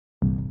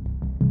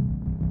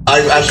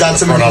I've got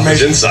some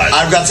information.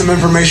 I've got some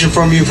information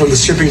from you from the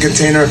shipping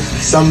container.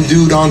 Some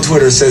dude on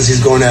Twitter says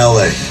he's going to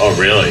LA. Oh,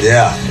 really?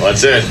 Yeah. Well,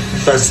 that's it.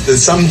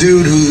 There's some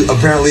dude who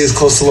apparently is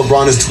close to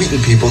LeBron is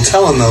tweeting people,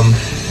 telling them,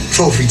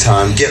 trophy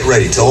time, get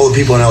ready. To all the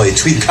people in LA,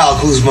 tweet Kyle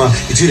Kuzma,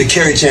 you tweet a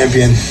Kerry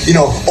champion,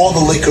 all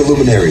the Laker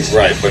luminaries.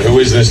 Right, but who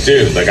is this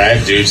dude? Like, I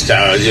have dudes,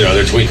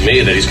 they're tweeting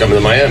me that he's coming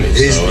to Miami.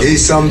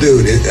 He's some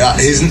dude.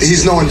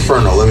 He's no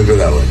Inferno, let me put it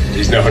that way.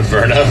 He's no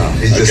Inferno? No,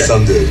 he's just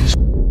some dude.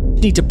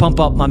 Need to pump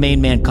up my main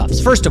man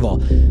Cuffs. First of all,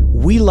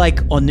 we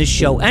like on this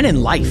show and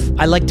in life,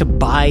 I like to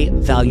buy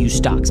value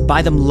stocks.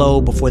 Buy them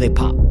low before they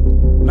pop,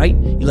 right?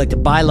 You like to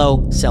buy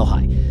low, sell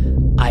high.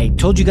 I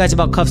told you guys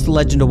about Cuffs the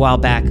Legend a while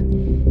back.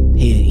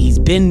 He's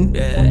been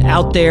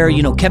out there,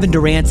 Kevin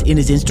Durant's in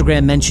his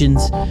Instagram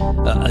mentions.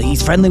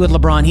 He's friendly with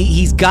LeBron.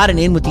 He's got an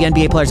in with the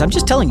NBA players. I'm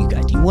just telling you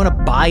guys, you want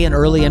to buy an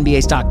early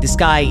NBA stock. This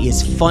guy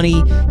is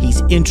funny.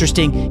 He's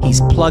interesting. He's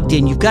plugged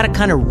in. You've got to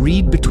kind of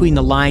read between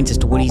the lines as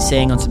to what he's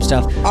saying on some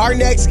stuff. Our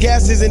next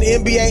guest is an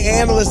NBA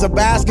analyst, a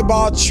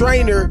basketball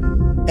trainer,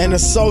 and a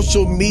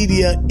social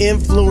media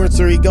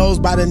influencer. He goes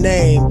by the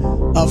name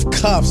of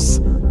Cuffs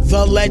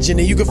the Legend.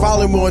 And you can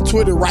follow him on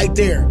Twitter right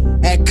there.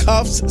 At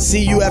Cuffs, Cuffs,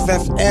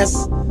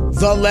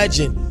 the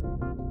Legend.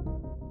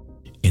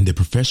 In the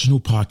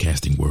professional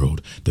podcasting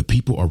world, the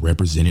people are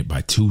represented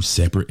by two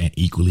separate and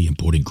equally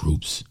important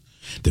groups.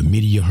 The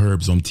media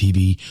herbs on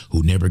TV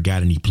who never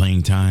got any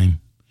playing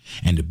time,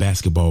 and the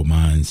basketball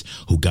minds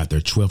who got their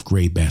 12th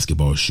grade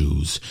basketball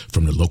shoes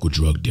from the local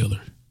drug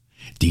dealer.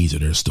 These are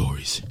their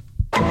stories.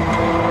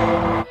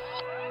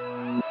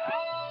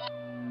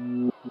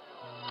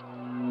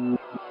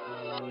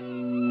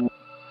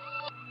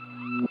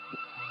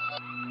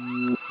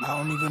 I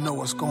don't even know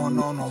what's going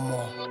on no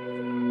more.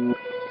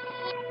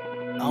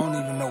 I don't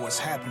even know what's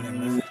happening,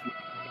 man.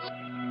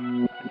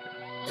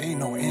 There ain't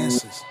no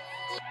answers.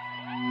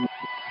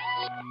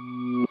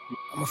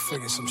 I'ma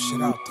figure some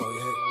shit out, though,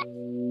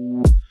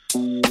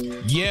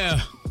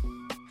 yeah.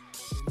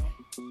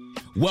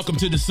 Welcome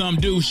to the Some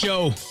Dude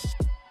Show.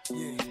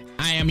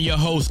 I am your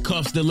host,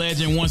 Cuffs the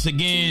Legend, once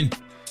again.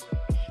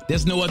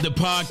 There's no other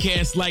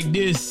podcast like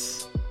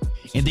this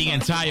in the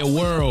entire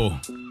world.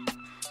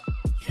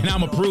 And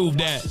I'ma prove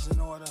that.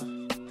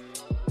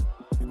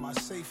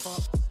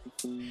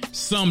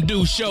 Some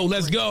Dude Show,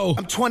 let's go.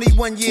 I'm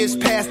 21 years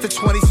past the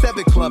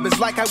 27 club. It's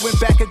like I went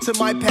back into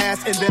my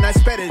past and then I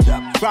sped it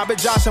up. Robert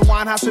Johnson,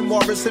 Winehouse, and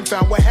Morrison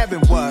found where heaven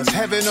was.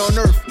 Heaven on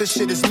earth, this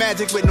shit is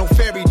magic with no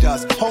fairy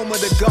dust. Home of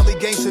the gully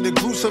gangster, the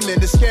gruesome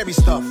and the scary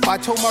stuff. I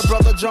told my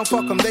brother, drunk,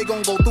 fuck them, they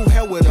gon' go through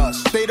hell with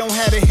us. They don't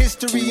have a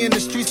history in the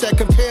streets that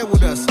compare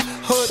with us.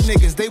 Hood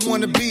niggas, they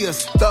wanna be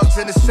us. Thugs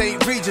in the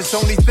St. Regis,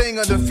 only thing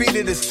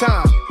undefeated is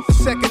time. The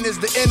second is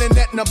the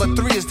internet, number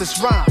 3 is this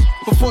rhyme.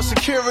 Before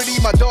security,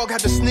 my dog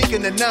had to sneak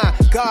in the 9.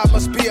 God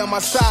must be on my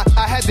side,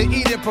 I had to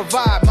eat and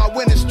provide. My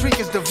winning streak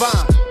is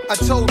divine. I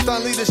told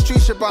Thun, leave the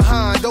street shit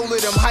behind. Don't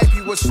let them hype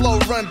you with slow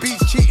run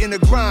beats, cheating the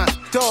grind.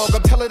 Dog,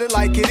 I'm telling it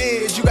like it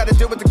is. You gotta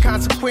deal with the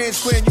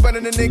consequence when you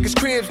running the niggas'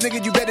 cribs.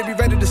 Nigga, you better be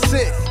ready to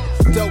sit.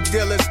 Dope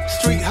dealers,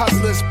 street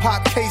hustlers,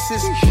 pop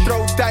cases.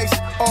 Throw dice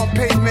on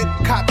pavement,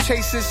 cop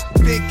chases.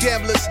 Big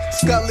gamblers,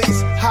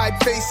 scullies, hide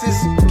faces.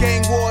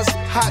 Gang wars,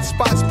 hot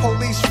spots,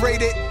 police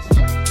raided.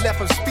 Left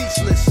them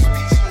speechless.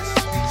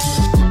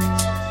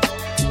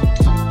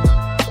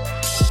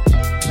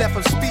 Left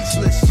them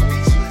speechless.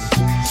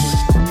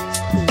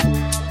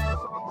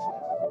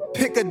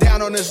 Pick her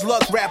down on his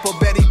luck, rapper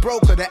Betty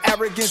Broker. The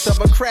arrogance of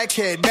a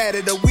crackhead, mad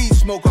at a weed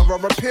smoker, or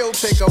a pill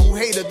taker who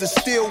hated the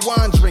still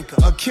wine drinker.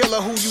 A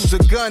killer who use a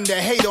gun that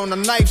hate on a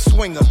knife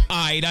swinger.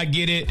 Alright, I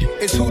get it.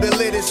 It's who the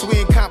latest, we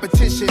in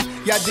competition.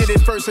 Y'all did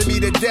it first and me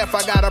to death,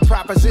 I got a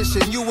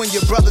proposition. You and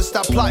your brother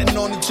stop plotting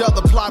on each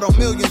other, plot on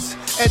millions.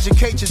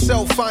 Educate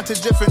yourself, find to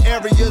different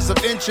areas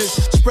of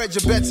interest. Spread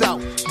your bets out,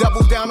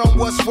 double down on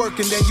what's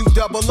working, then you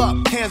double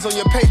up. Hands on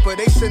your paper,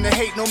 they send the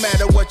hate no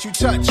matter what you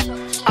touch.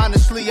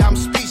 Honestly, I'm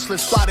speechless.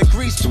 Slot of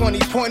grease, 20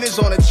 pointers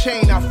on a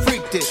chain, I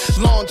freaked it.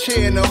 Lawn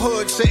chair in the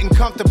hood, sitting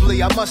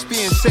comfortably. I must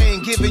be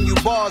insane, giving you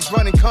bars,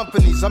 running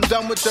companies. I'm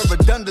done with the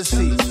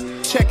redundancies.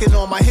 Checking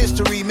on my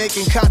history,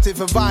 making content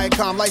for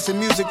Viacom, licensing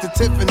music to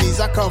Tiffany's.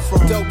 I come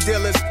from dope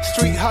dealers,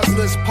 street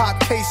hustlers, pop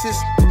cases.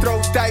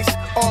 Throw dice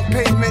on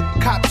pavement,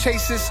 cop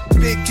chases.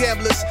 Big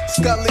gamblers,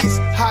 scullies,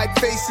 hide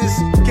faces.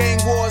 Gang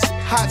wars,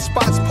 hot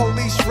spots,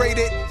 police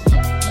raided.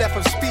 Left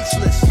them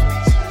speechless.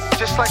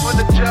 Just like when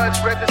the judge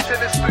read the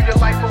sentence, threw your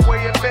life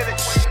away in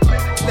minutes.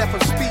 Left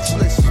them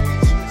speechless.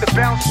 The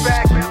bounce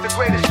back is the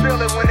greatest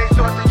feeling when they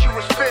thought that you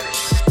was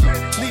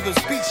finished. Leave them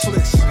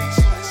speechless.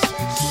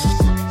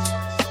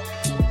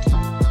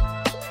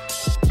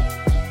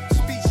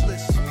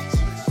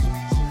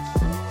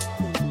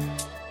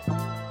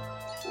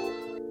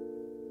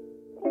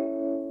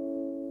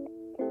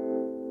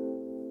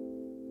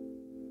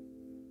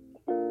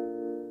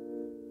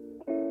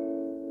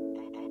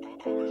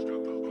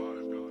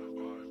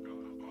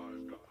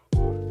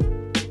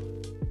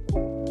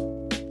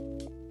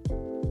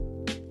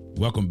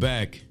 Welcome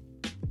back.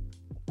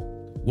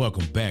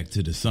 Welcome back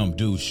to the Some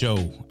Dude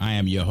Show. I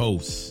am your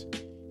host,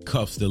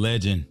 Cuffs the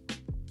Legend.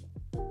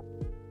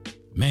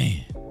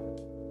 Man,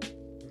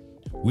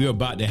 we're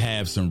about to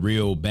have some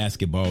real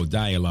basketball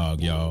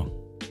dialogue, y'all.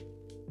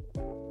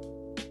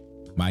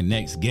 My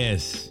next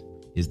guest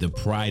is the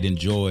pride and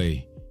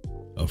joy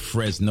of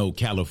Fresno,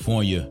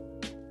 California.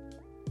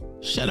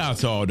 Shout out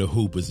to all the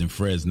hoopers in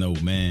Fresno,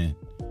 man.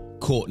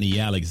 Courtney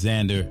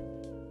Alexander,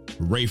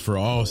 Rayford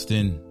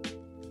Austin,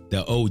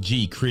 the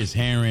OG Chris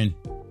Haynes,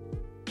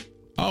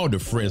 all the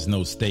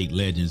Fresno State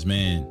legends,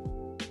 man.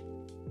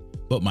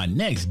 But my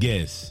next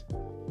guest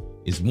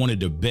is one of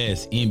the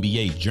best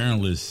NBA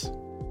journalists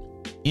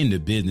in the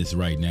business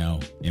right now,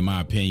 in my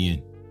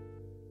opinion.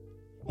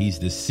 He's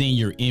the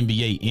senior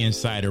NBA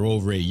insider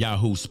over at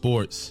Yahoo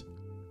Sports.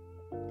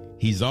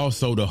 He's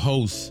also the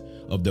host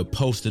of the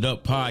Posted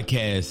Up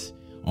podcast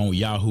on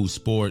Yahoo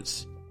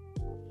Sports.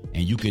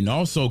 And you can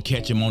also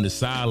catch him on the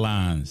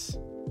sidelines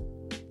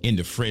in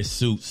the fresh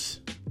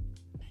suits.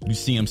 You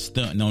see him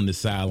stunting on the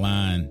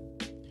sideline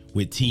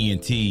with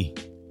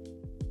TNT.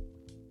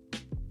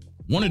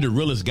 One of the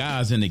realest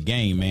guys in the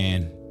game,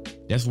 man.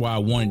 That's why I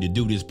wanted to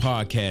do this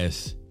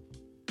podcast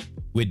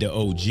with the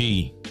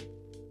OG.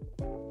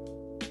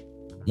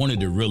 One of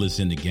the realest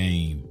in the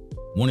game.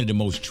 One of the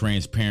most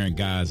transparent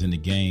guys in the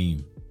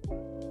game.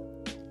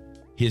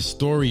 His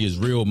story is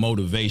real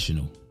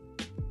motivational.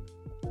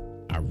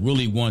 I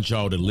really want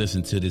y'all to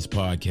listen to this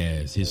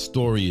podcast. His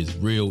story is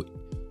real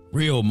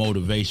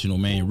motivational,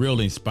 man.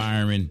 Real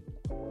inspiring.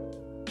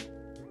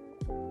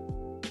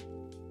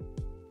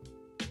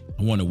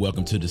 I want to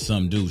welcome to the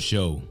Some Dude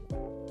Show,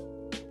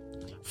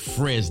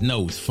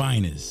 Fresno's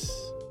finest.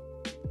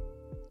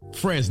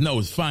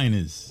 Fresno's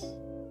finest.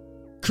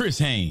 Chris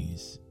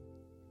Haynes.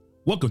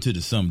 Welcome to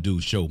the Some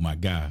Dude Show, my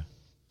guy.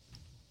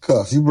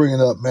 Cuff, you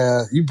bringing up,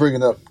 man,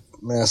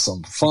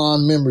 some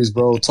fond memories,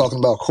 bro. Talking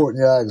about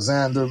Courtney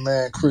Alexander,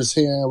 man, Chris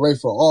Haynes,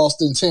 Rayford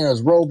Austin,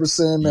 Terrence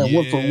Roberson, man,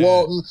 Woodford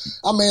Walton.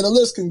 I mean, the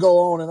list can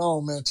go on and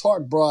on, man.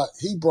 Tark brought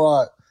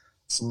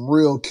some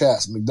real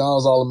cats,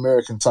 McDonald's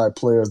All-American type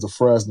players to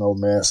Fresno,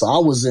 man. So I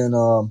was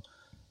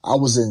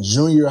in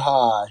junior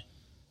high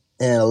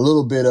and a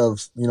little bit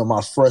of,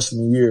 my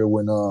freshman year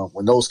when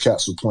those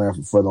cats were playing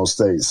for Fresno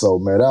State. So,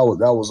 man, that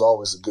was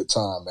always a good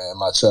time, man,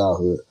 my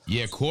childhood.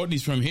 Yeah,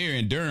 Courtney's from here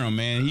in Durham,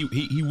 man.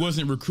 He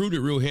wasn't recruited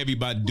real heavy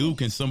by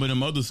Duke and some of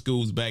them other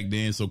schools back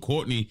then. So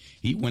Courtney,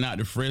 he went out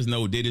to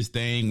Fresno, did his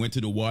thing, went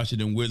to the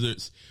Washington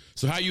Wizards.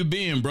 So how you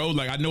been, bro?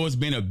 Like, I know it's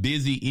been a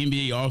busy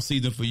NBA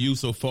offseason for you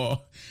so far.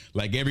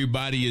 Like,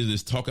 everybody is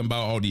just talking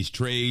about all these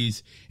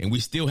trades, and we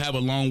still have a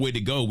long way to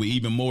go with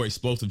even more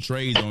explosive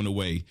trades on the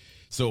way.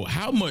 So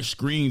how much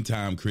screen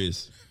time,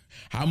 Chris?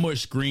 How much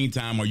screen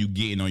time are you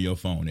getting on your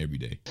phone every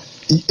day?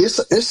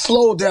 It's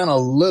slowed down a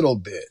little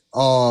bit.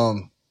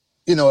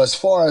 As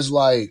far as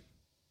like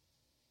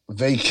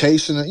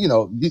vacation,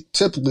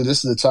 typically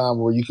this is the time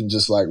where you can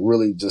just like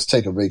really just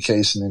take a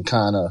vacation and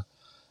kind of,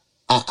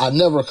 I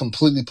never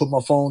completely put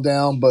my phone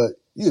down, but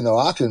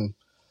I can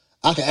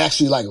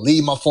actually like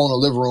leave my phone in the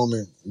living room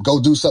and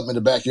go do something in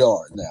the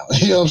backyard now.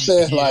 You know what I'm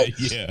saying? Like,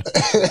 yeah.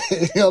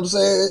 You know what I'm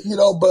saying?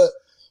 But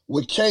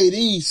with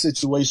KD's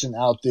situation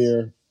out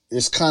there,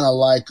 it's kind of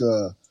like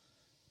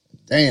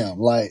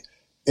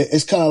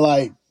it's kind of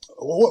like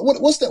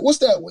what's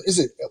that? Is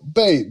it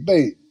babe?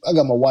 I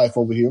got my wife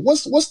over here.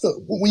 What's the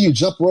when you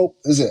jump rope?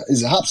 Is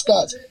it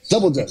hopscotch?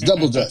 Double dutch.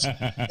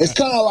 It's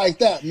kind of like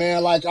that,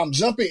 man. Like I'm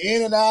jumping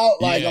in and out.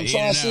 Like I'm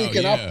trying to see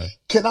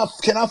can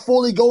I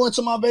fully go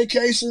into my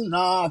vacation?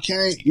 Nah, I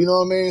can't. You know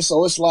what I mean?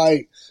 So it's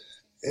like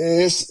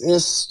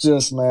it's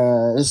just,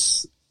 man,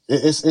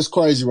 it's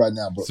crazy right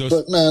now.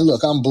 But man,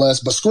 look, I'm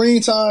blessed. But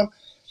screen time,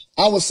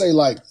 I would say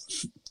like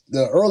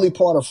the early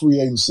part of free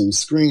agency,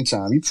 screen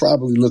time, you're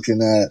probably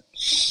looking at,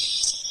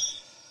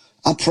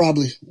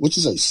 what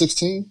you say,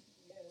 16?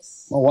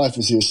 Yes. My wife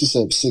is here. She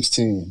said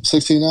 16.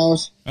 16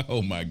 hours?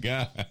 Oh, my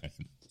God.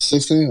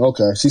 16?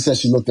 Okay. She said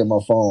she looked at my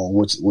phone,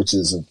 which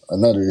is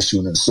another issue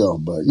in itself.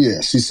 But,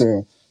 yeah, she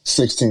said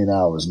 16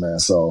 hours, man.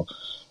 So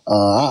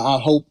I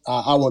hope –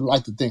 I would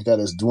like to think that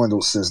it's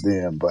dwindled since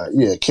then. But,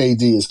 yeah,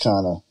 KD is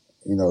kind of,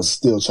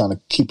 still trying to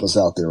keep us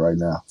out there right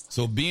now.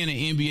 So being an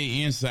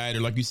NBA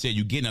insider, like you said,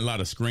 you're getting a lot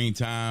of screen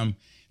time.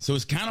 So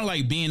it's kind of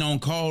like being on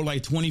call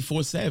like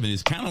 24/7.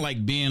 It's kind of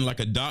like being like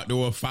a doctor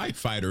or a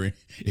fighter,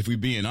 if we're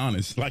being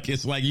honest. Like,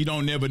 it's like you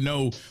don't never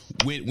know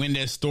when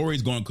that story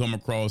is going to come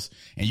across,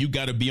 and you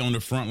got to be on the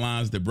front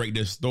lines to break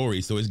that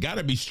story. So it's got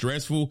to be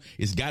stressful.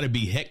 It's got to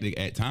be hectic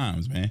at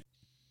times, man.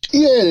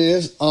 Yeah, it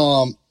is.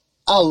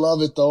 I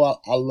love it though.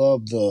 I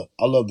love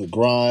the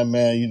grind,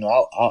 man.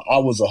 I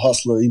was a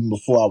hustler even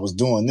before I was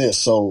doing this.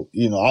 So,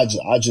 I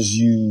just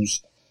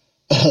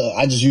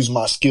use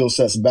my skill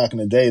sets back in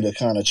the day to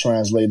kind of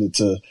translate it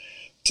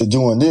to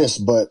doing this.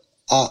 But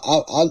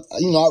I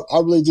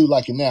really do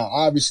like it now.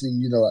 Obviously,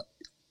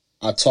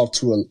 I talk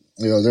to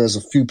there's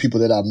a few people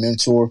that I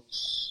mentor,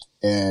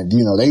 and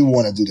they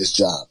want to do this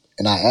job,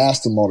 and I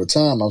ask them all the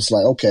time. I was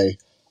like, okay,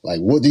 like,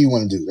 what do you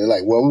want to do? They're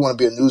like, well, we want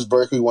to be a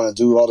newsbreaker. We want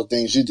to do all the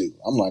things you do.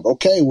 I'm like,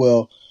 okay,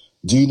 well,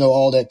 do you know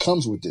all that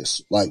comes with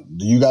this? Like,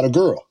 do you got a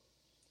girl?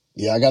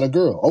 Yeah, I got a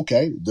girl.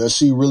 Okay. Does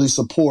she really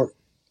support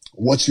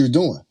what you're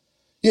doing?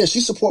 Yeah,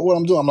 she support what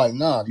I'm doing. I'm like,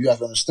 nah, you have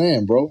to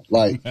understand, bro.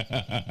 Like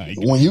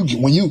when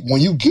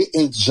you get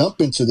and jump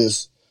into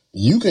this,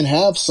 you can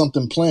have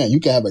something planned. You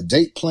can have a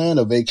date plan,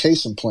 a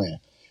vacation plan.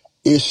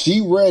 Is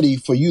she ready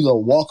for you to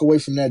walk away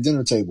from that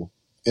dinner table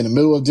in the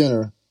middle of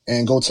dinner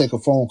and go take a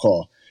phone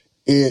call?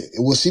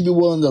 Will she be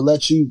willing to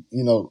let you,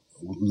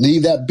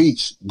 leave that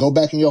beach, go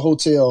back in your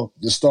hotel,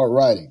 to start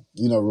writing,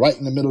 right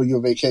in the middle of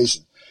your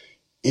vacation?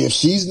 If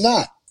she's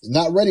not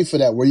ready for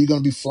that, where you're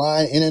going to be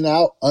flying in and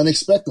out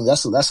unexpectedly,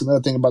 that's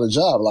another thing about a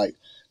job. Like,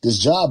 this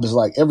job is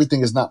like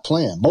everything is not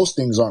planned. Most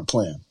things aren't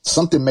planned.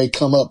 Something may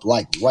come up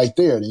like right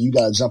there, then you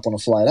got to jump on a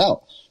flight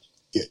out.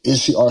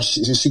 Is she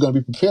going to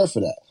be prepared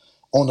for that?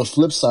 On the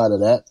flip side of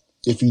that,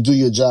 if you do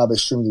your job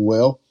extremely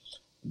well,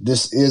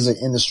 this is an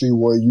industry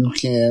where you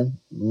can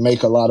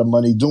make a lot of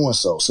money doing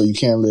so you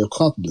can live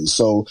comfortably.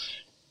 So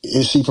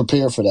is she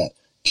prepared for that?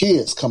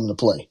 Kids come into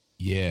play.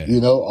 Yeah.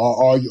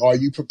 Are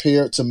you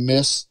prepared to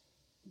miss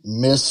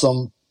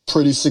some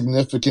pretty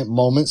significant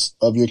moments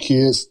of your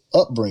kids'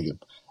 upbringing?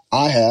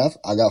 I have.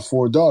 I got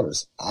 4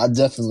 daughters. I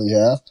definitely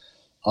have.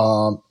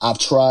 I've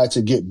tried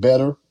to get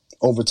better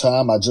over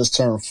time. I just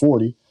turned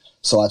 40.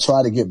 So I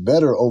try to get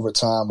better over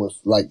time with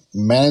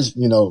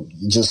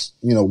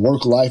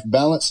work-life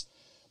balance.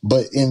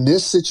 But in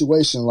this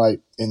situation,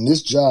 like in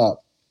this job,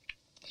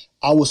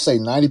 I would say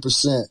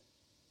 90%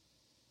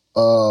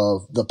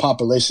 of the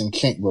population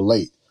can't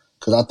relate.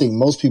 Because I think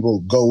most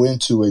people go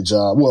into a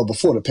job, well,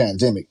 before the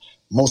pandemic,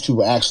 most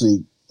people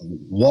actually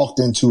walked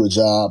into a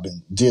job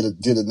and did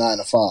a 9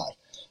 to 5.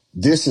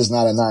 This is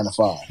not a 9 to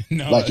 5.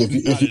 No, like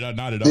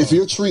not at all. If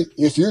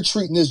you're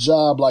treating this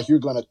job like you're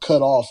going to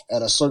cut off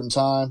at a certain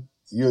time,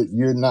 you're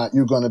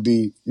going to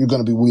be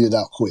weeded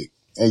out quick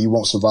and you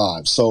won't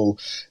survive. So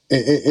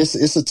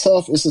it's a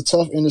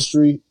tough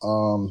industry,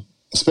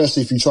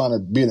 especially if you're trying to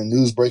be in a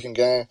news breaking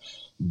game.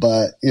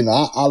 But,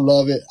 I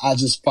love it. I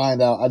just try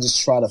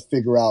to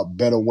figure out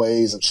better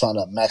ways of trying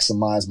to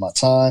maximize my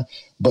time.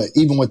 But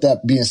even with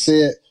that being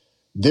said,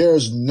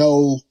 there's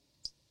no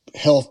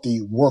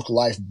healthy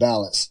work-life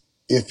balance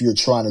if you're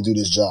trying to do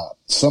this job.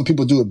 Some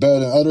people do it better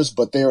than others,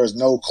 but there is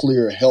no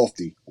clear,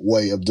 healthy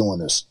way of doing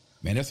this.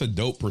 Man, that's a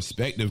dope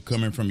perspective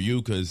coming from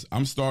you, because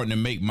I'm starting to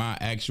make my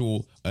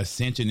actual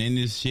ascension in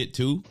this shit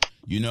too,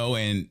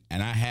 and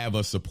I have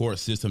a support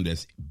system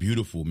that's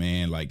beautiful,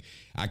 man. Like,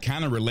 I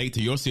kind of relate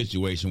to your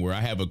situation where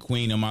I have a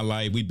queen in my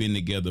life. We've been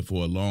together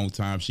for a long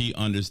time. She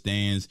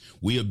understands.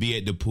 We'll be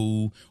at the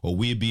pool or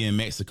we'll be in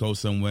Mexico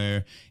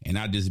somewhere, and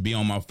I just be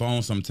on my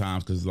phone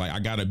sometimes because, like, I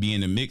got to be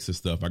in the mix of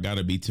stuff. I got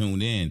to be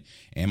tuned in.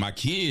 And my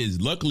kids,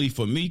 luckily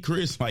for me,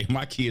 Chris, like,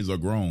 my kids are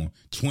grown,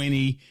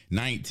 20,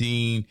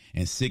 19,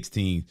 and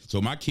 16.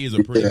 So my kids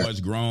are pretty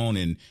much grown,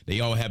 and they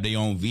all have their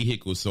own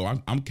vehicles. So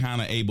I'm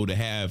kind of able to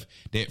have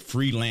that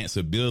freelance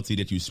ability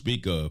that you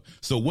speak of.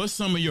 So what's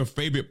some of your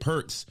favorite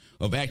perks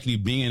of actually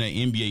being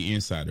an NBA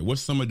insider?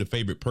 What's some of the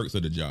favorite perks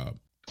of the job?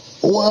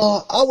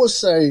 Well, I would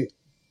say,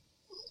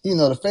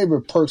 the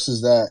favorite perks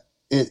is that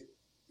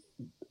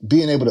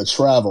being able to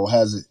travel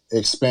has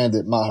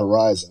expanded my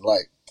horizon.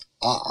 Like,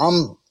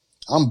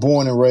 I'm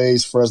born and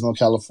raised Fresno,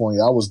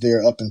 California. I was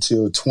there up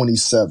until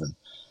 27.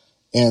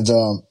 And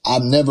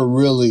I've never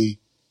really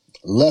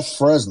left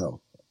Fresno.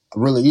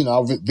 Really,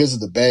 I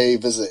visit the Bay,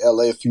 visit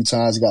LA a few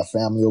times. I got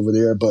family over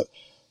there, but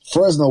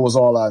Fresno was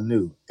all I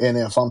knew. And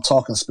if I'm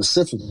talking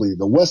specifically,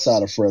 the west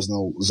side of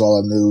Fresno was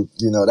all I knew.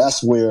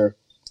 That's where,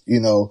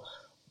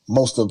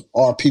 most of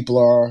our people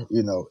are,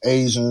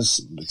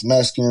 Asians,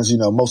 Mexicans,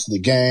 most of the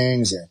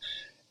gangs.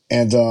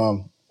 And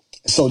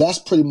so that's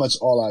pretty much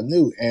all I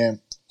knew. And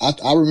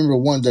I remember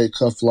one day,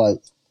 Cuff, like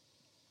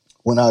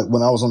when I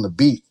was on the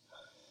beat,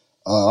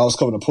 I was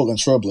covering the Portland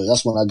Trailblazers.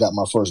 That's when I got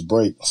my first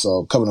break.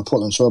 So covering the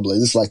Portland Trailblazers,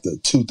 this is like the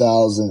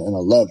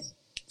 2011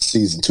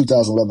 season,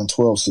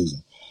 2011-12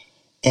 season.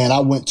 And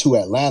I went to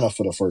Atlanta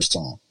for the first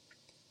time.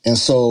 And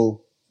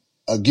so,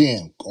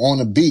 again, on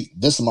the beat,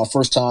 this is my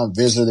first time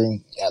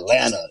visiting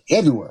Atlanta,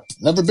 everywhere.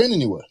 Never been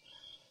anywhere.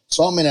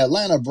 So I'm in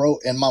Atlanta, bro,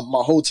 and my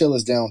hotel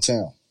is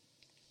downtown.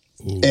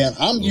 Ooh, and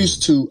I'm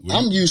used to.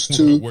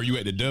 Were you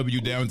at the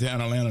W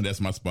downtown Atlanta?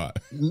 That's my spot.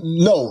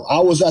 No, I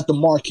was at the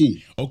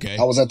Marquee. Okay.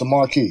 I was at the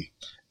Marquee.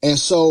 And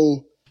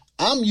so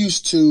I'm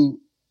used to,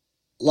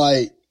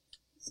 like,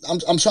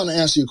 I'm trying to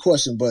answer your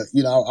question, but,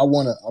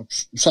 I'm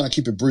trying to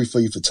keep it brief for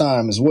you for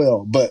time as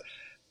well. But,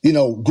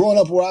 growing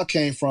up where I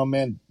came from,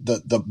 man,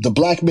 the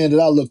black men that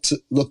I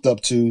looked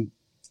up to,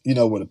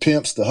 were the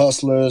pimps, the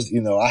hustlers.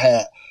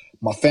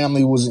 My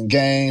family was in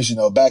gangs,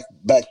 back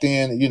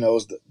then, it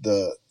was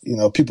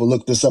the people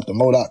looked this up, the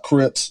Modoc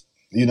Crips,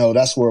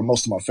 that's where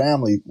most of my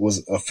family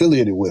was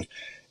affiliated with.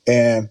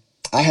 And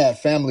I had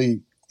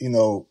family,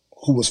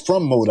 who was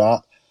from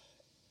Modoc,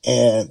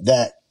 and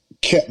that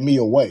kept me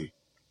away.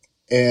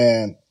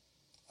 And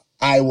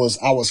I was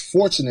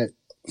fortunate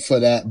for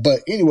that. But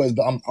anyways,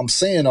 I'm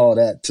saying all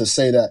that to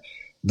say that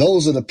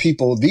these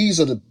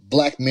are the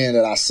black men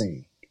that I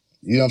seen.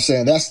 You know what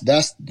I'm saying?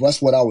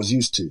 That's what I was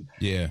used to.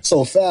 Yeah.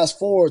 So fast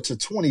forward to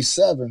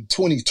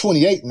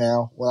 28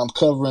 now, when I'm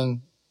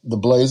covering the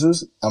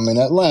Blazers. I'm in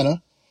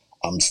Atlanta.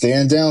 I'm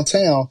staying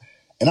downtown.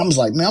 And I'm just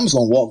like, man, I'm just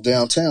going to walk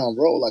downtown,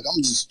 bro. Like,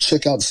 I'm just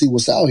check out to see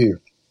what's out here.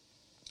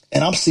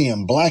 And I'm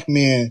seeing black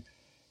men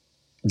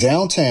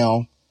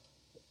downtown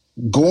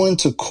going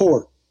to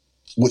court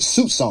with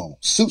suits on,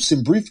 suits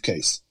and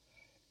briefcases.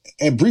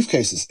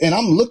 And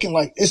I'm looking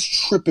like it's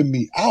tripping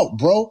me out,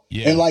 bro.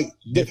 Yeah. And like,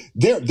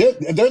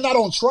 they're not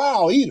on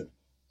trial either.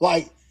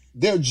 Like,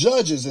 they're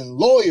judges and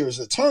lawyers,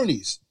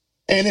 attorneys.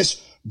 And it's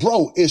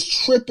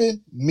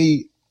tripping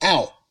me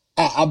out.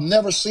 I've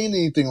never seen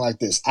anything like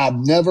this. I've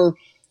never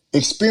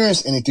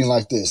experienced anything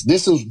like this.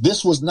 This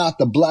was not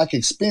the black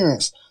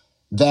experience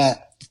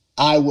that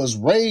I was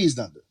raised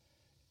under.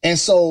 And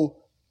so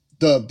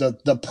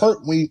the perk,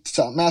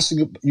 I'm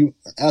asking you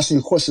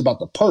a question about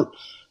the perk.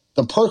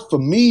 The perk for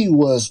me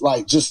was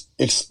like just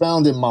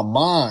expounding my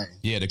mind.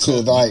 Yeah,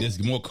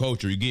 there's more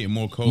culture. You're getting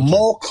more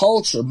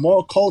culture.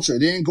 More culture.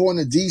 Then going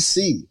to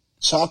DC,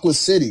 Chocolate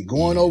City,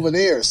 going over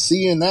there,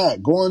 seeing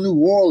that, going to New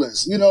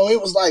Orleans. You know,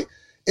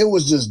 it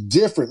was just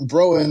different,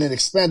 bro. And it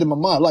expanded my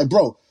mind. Like,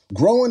 bro,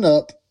 growing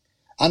up,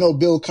 I know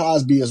Bill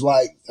Cosby is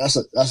like, that's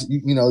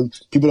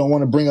people don't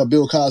want to bring up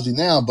Bill Cosby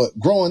now, but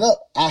growing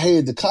up, I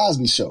hated the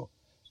Cosby Show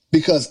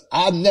because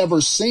I've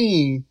never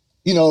seen,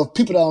 people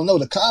that don't know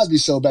the Cosby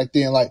Show back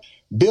then, like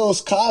Bill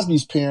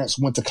Cosby's parents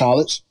went to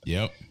college.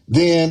 Yep.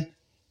 Then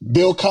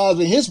Bill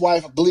Cosby and his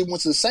wife, I believe,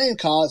 went to the same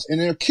college,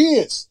 and their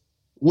kids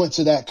went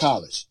to that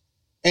college.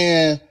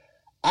 And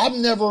I've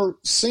never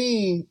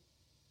seen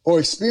or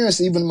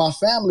experienced, even in my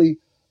family,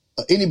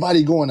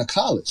 anybody going to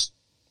college,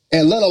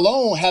 and let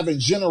alone having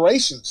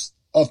generations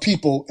of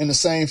people in the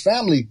same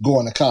family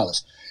going to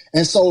college.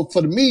 And so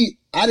for me,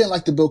 I didn't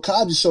like the Bill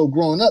Cosby Show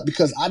growing up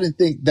because I didn't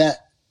think that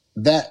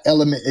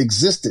element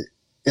existed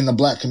in the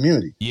black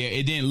community. Yeah,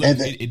 it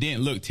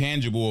didn't look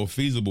tangible or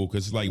feasible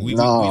because like we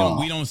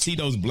don't see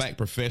those black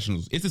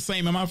professionals. It's the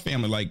same in my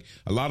family. Like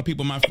a lot of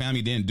people in my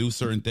family didn't do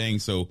certain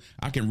things, so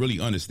I can really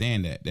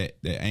understand that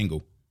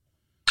angle.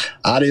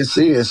 I didn't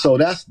see it. So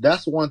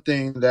that's one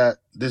thing that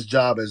this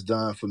job has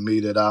done for me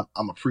that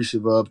I'm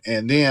appreciative of.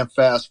 And then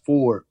fast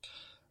forward,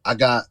 I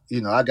got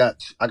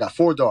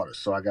 4 daughters.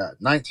 So I got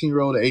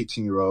 19-year-old, an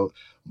 18-year-old,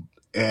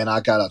 and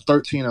I got a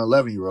 13 and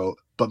 11-year-old.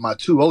 But my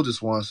 2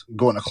 oldest ones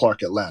going to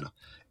Clark Atlanta.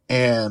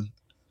 And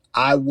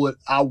I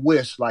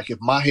wish, like, if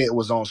my head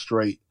was on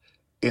straight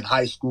in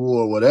high school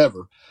or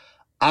whatever,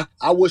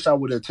 I wish I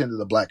would have attended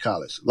a black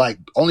college. Like,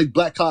 only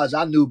black college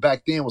I knew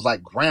back then was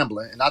like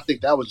Grambling, and I think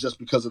that was just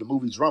because of the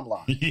movie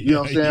Drumline. You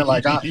know what I'm saying?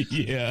 Like, I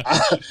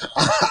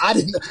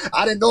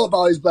didn't know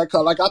about these black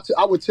colleges. Like,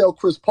 I would tell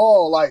Chris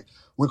Paul, like,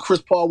 when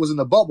Chris Paul was in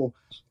the bubble,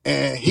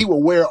 and he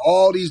would wear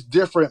all these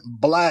different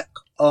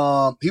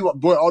different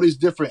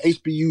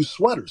HBU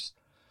sweaters.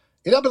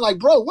 And I've been like,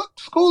 bro, what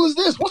school is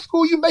this? What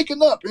school you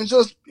making up? And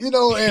just,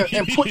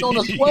 and putting on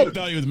a sweater.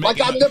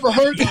 I've never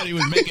heard that. He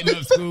was making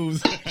up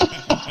schools.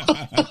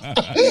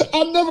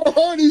 I've never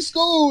heard these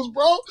schools,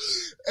 bro.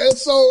 And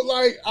so,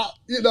 like,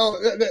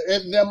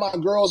 and then my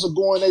girls are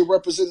going, they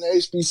represent the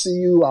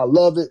HBCU. I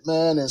love it,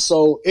 man. And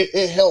so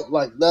it helped.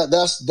 Like,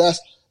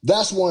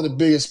 that's one of the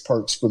biggest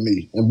perks for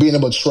me, and being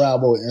able to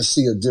travel and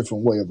see a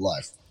different way of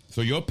life. So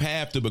your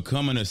path to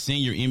becoming a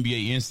senior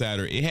NBA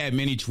insider, it had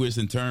many twists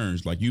and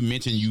turns. Like you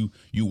mentioned, you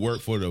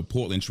worked for the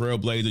Portland Trail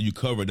Blazers. You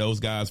covered those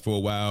guys for a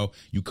while.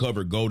 You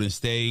covered Golden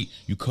State.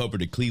 You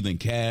covered the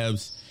Cleveland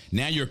Cavs.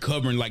 Now you're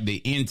covering like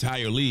the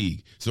entire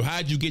league. So how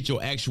did you get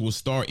your actual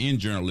start in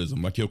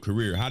journalism, like your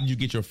career? How did you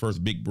get your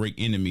first big break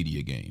in the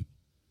media game?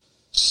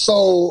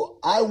 So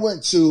I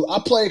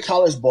played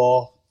college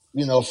ball,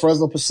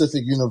 Fresno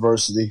Pacific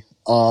University.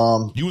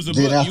 You was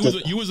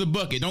a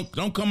bucket.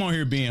 Don't come on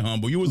here being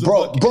humble. You was a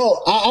bucket. Bro.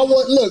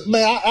 Look,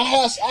 man.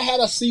 I had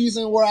a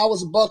season where I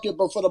was a bucket,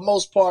 but for the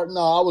most part, no,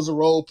 I was a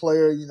role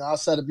player. I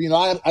said,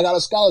 I got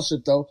a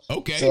scholarship though.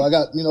 Okay. So I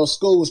got,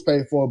 school was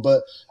paid for,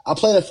 but I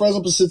played at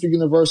Fresno Pacific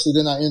University.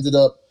 Then I ended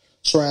up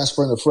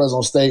transferring to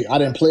Fresno State. I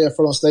didn't play at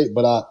Fresno State,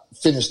 but I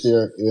finished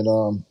there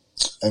and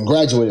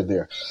graduated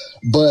there.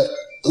 But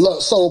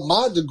look, so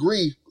my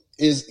degree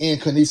is in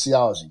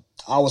kinesiology.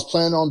 I was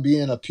planning on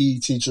being a PE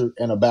teacher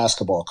and a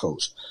basketball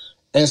coach.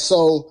 And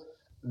so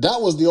that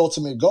was the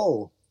ultimate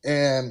goal.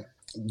 And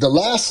the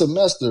last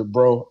semester,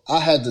 bro, I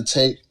had to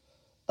take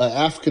an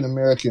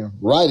African-American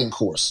writing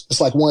course. It's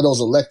like one of those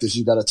electives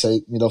you got to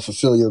take,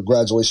 fulfill your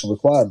graduation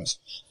requirements.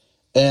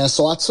 And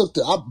so I took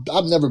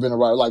I've never been a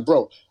writer. Like,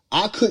 bro,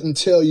 I couldn't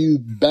tell you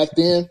back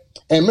then.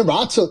 And remember,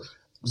 I took,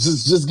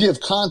 just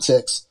give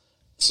context.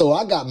 So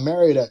I got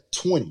married at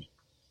 20.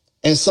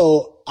 And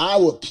so I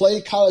would play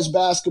college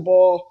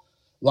basketball,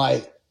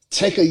 like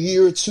take a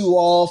year or two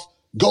off,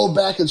 go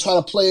back and try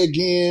to play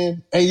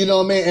again. And you know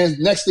what I mean? And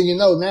next thing you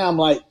know, now I'm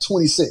like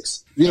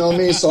 26. You know what I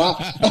mean? So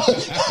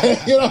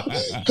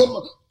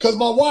cause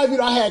my wife,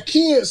 I had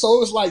kids. So it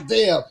was like,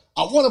 damn,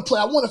 I want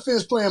to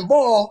finish playing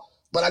ball,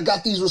 but I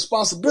got these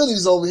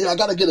responsibilities over here. I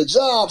got to get a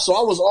job. So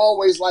I was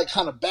always like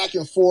kind of back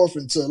and forth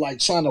into like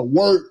trying to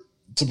work,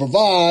 to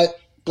provide,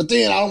 but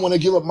then I don't want to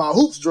give up my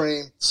hoops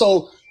dream.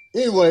 So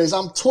anyways,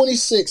 I'm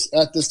 26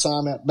 at this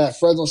time at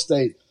Fresno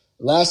State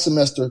last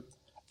semester.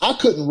 I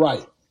couldn't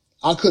write.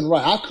 I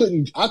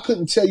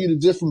couldn't tell you the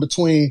difference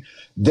between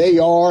they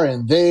are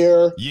and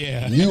their.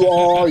 Yeah. You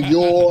are,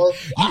 your.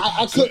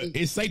 I couldn't.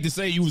 So it's safe to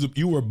say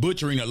you were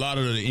butchering a lot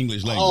of the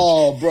English language.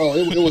 Oh, bro,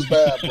 it was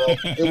bad, bro.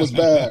 It was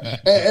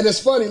bad. And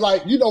it's funny,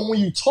 like, you know, when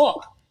you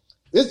talk,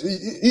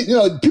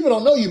 people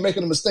don't know you're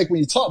making a mistake when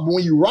you talk, but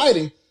when you're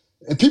writing,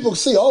 and people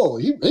see, oh,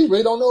 he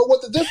really don't know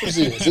what the difference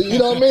is. You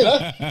know what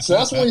I mean? So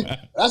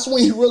that's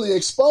when you really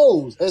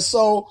exposed. And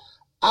so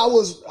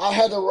I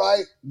had to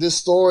write this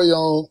story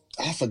on,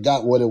 I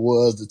forgot what it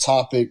was, the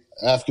topic,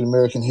 African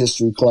American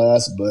history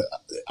class, but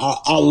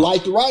I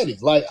liked writing.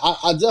 Like,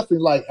 I definitely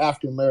like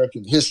African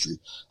American history.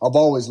 I've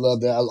always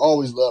loved that. I've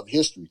always loved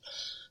history.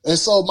 And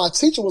so my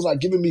teacher was like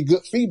giving me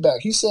good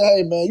feedback. He said,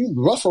 hey, man, you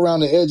rough around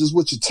the edges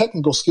with your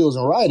technical skills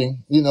in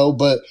writing, you know,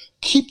 but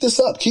keep this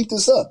up.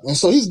 And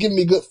so he's giving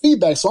me good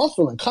feedback. So I'm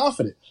feeling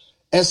confident.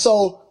 And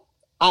so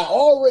I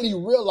already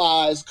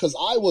realized, because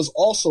I was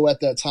also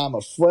at that time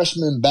a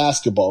freshman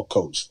basketball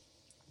coach.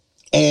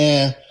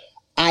 And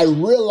I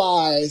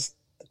realized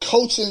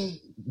coaching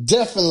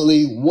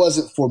definitely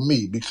wasn't for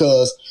me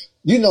because,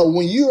 you know,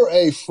 when you're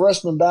a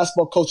freshman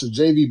basketball coach or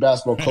JV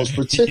basketball coach,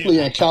 particularly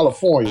in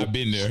California. I've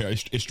been there.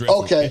 It's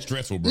stressful. Okay. It's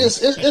stressful, bro.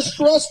 It's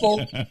stressful.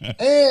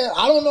 And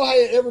I don't know how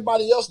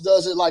everybody else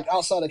does it, like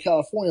outside of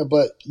California,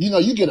 but, you know,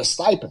 you get a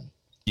stipend.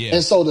 Yeah.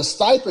 And so the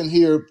stipend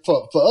here,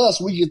 for us,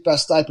 we get that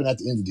stipend at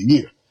the end of the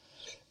year.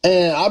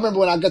 And I remember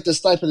when I got the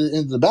stipend at the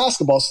end of the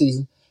basketball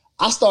season,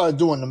 I started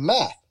doing the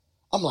math.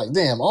 I'm like,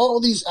 damn, all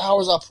these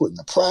hours I put in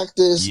the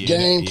practice,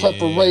 game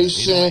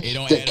preparation,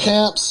 the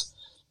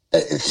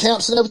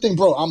camps and everything,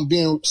 bro, I'm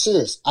being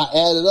serious. I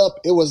added up.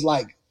 It was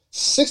like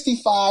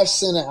 65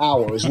 cents an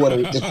hour is what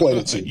it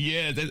equated to.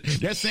 Yeah,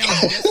 that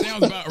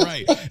sounds about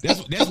right.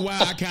 That's why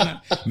I kind of,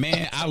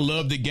 I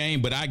love the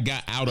game, but I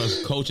got out of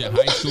coaching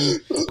high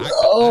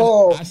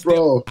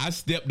school. I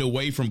stepped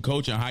away from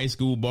coaching high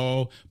school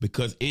ball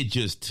because it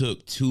just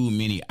took too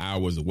many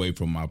hours away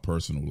from my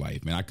personal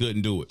life, man. I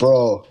couldn't do it.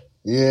 Bro,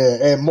 yeah,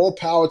 and more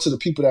power to the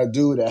people that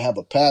do, that have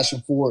a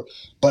passion for it.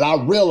 But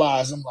I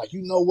realized, I'm like,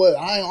 you know what?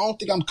 I don't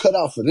think I'm cut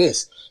out for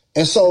this.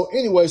 And so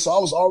anyway, so I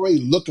was already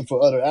looking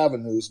for other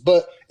avenues.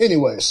 But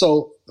anyway,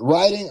 so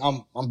writing,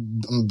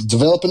 I'm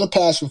developing a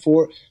passion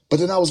for it. But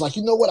then I was like,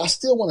 you know what? I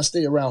still want to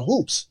stay around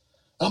hoops.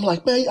 I'm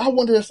like, man, I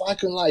wonder if I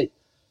can like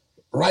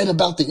write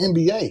about the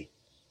NBA.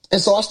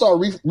 And so I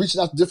started reaching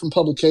out to different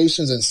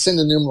publications and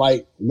sending them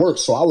like work.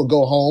 So I would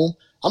go home.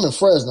 I'm in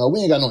Fresno.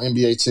 We ain't got no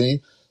NBA team.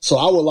 So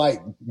I would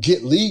like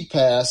get league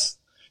pass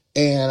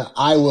and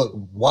I would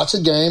watch a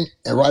game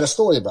and write a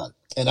story about it.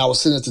 And I would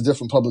send it to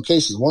different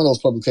publications. One of those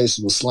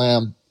publications was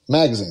Slam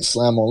Magazine,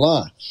 Slam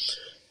Online.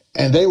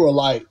 And they were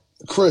like,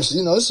 Chris,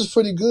 you know, this is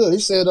pretty good. He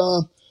said,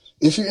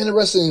 if you're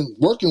interested in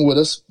working with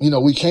us, you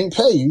know, we can't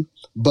pay you.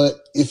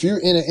 But if you're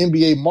in an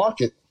NBA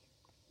market,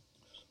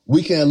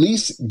 we can at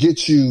least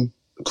get you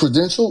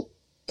credentialed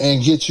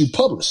and get you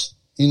published,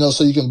 you know,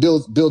 so you can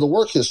build a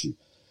work history.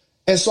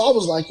 And so I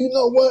was like, you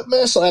know what,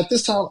 man? So at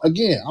this time,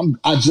 again,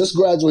 I just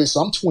graduated,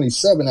 so I'm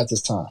 27 at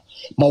this time.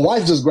 My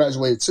wife just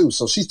graduated too,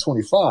 so she's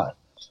 25.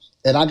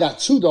 And I got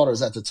 2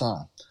 daughters at the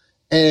time.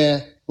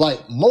 And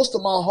like most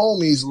of my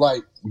homies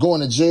like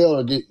going to jail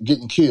or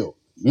getting killed.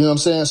 You know what I'm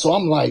saying? So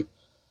I'm like,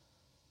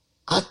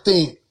 I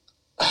think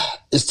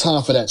it's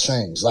time for that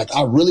change. Like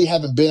I really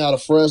haven't been out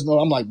of Fresno.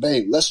 I'm like,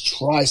 babe, let's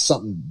try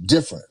something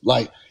different.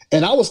 Like,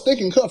 and I was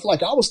thinking, bro,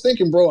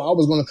 I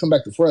was going to come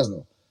back to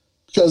Fresno.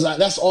 Because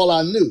that's all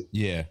I knew.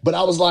 Yeah. But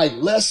I was like,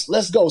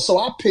 let's go. So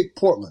I picked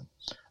Portland.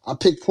 I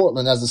picked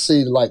Portland as a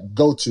city to like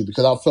go to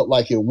because I felt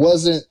like it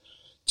wasn't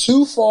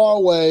too far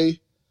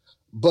away,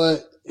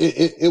 but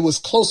it was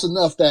close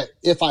enough that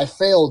if I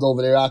failed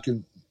over there, I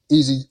could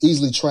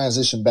easily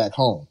transition back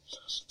home.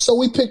 So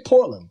we picked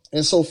Portland.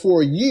 And so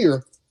for a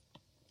year,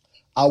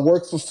 I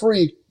worked for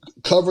free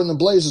covering the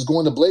Blazers,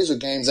 going to Blazer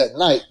games at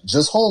night,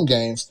 just home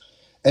games.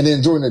 And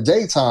then during the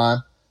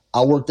daytime,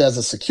 I worked as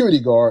a security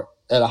guard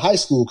at a high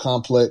school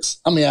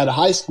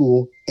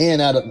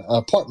and at an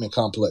apartment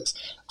complex.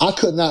 I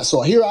could not.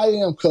 So here I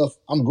am, Cuff.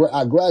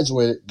 I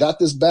graduated, got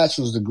this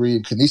bachelor's degree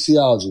in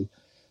kinesiology.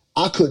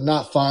 I could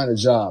not find a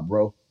job,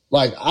 bro.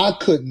 Like I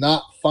could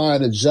not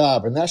find a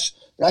job. And that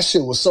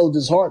shit was so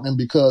disheartening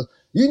because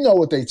you know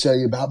what they tell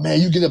you about, man,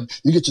 you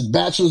get your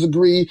bachelor's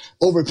degree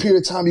over a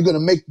period of time, you're going to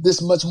make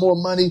this much more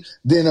money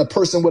than a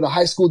person with a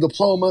high school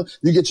diploma.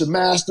 You get your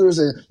master's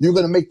and you're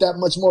going to make that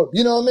much more.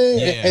 You know what I mean?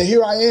 Yeah. And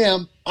here I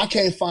am. I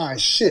can't find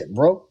shit,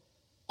 bro.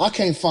 I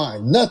can't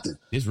find nothing.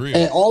 It's real.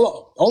 And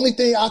only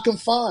thing I can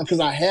find,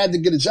 because I had to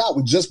get a job,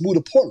 we just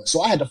moved to Portland,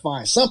 so I had to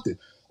find something.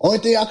 Only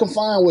thing I can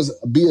find was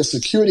be a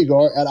security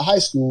guard at a high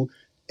school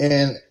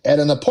and at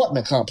an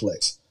apartment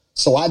complex.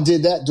 So I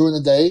did that during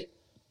the day.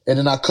 And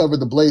then I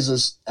covered the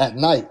Blazers at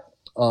night.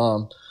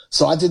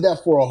 So I did that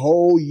for a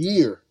whole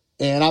year,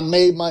 and I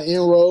made my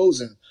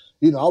inroads. And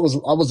you know, I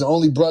was the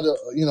only brother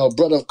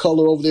of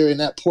color over there in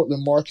that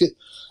Portland market.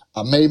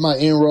 I made my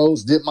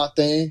inroads, did my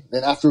thing.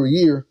 Then after a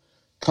year,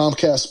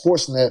 Comcast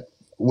Sportsnet,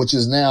 which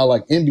is now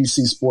like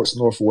NBC Sports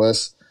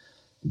Northwest,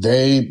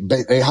 they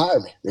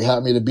hired me. They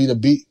hired me to be the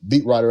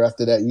beat writer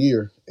after that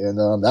year,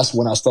 and that's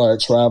when I started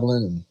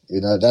traveling.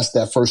 And that's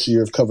that first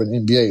year of covering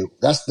NBA.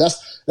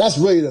 That's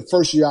really the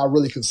first year I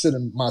really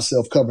considered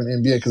myself covering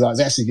NBA because I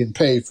was actually getting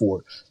paid for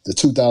it, the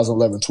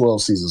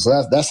 2011-12 season. So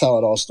that's how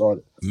it all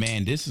started.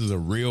 Man, this is a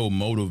real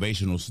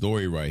motivational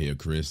story right here,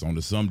 Chris. On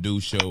the Some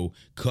Dude Show,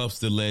 Cuffs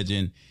the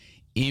Legend,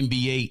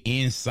 NBA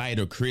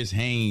Insider Chris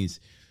Haynes.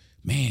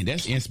 Man,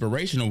 that's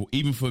inspirational,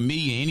 even for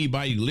me and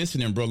anybody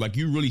listening, bro. Like,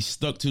 you really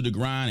stuck to the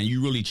grind and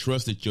you really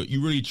trusted your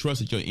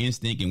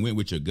instinct and went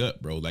with your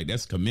gut, bro. Like,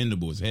 that's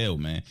commendable as hell,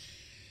 man.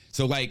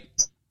 So, like,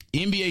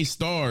 NBA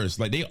stars,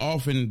 like, they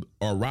often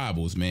are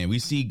rivals, man. We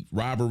see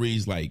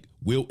rivalries like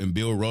Wilt and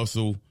Bill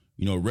Russell.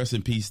 You know, rest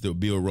in peace to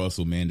Bill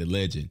Russell, man, the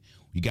legend.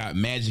 We got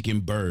Magic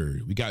and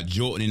Bird. We got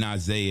Jordan and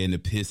Isaiah and the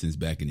Pistons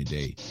back in the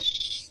day.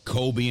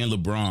 Kobe and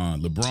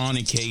LeBron. LeBron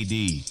and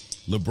KD.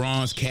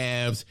 LeBron's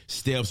Cavs,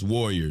 Steph's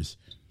Warriors.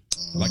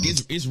 Like,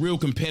 it's real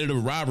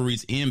competitive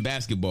rivalries in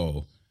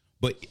basketball.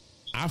 But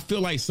I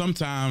feel like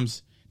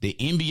sometimes the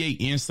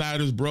NBA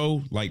insiders,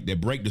 bro, like,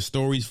 that break the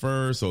stories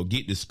first or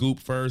get the scoop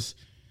first.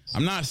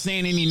 I'm not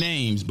saying any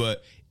names,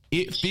 but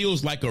it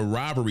feels like a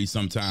rivalry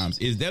sometimes.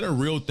 Is that a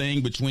real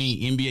thing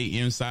between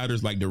NBA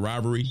insiders, like the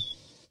rivalry?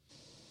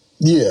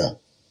 Yeah,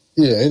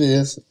 it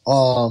is.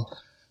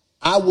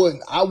 I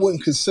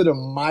wouldn't consider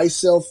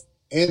myself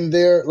in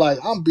there. Like,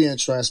 I'm being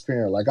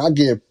transparent. Like, I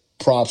give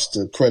props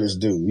to credit's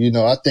due. You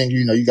know, I think,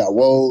 you know, you got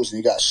Woj and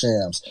you got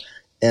Shams.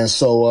 And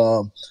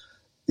so,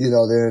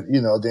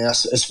 then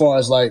as far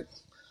as, like,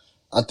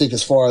 I think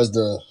as far as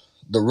the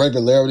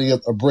regularity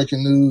of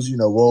breaking news, you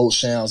know, Woj,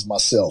 Shams,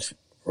 myself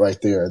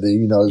right there.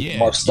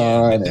 Mark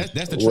Stein and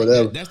that's the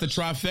whatever. That's the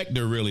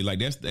trifecta, really. Like,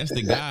 that's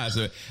the guys.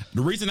 The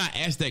reason I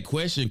asked that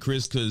question,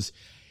 Chris, because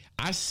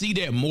I see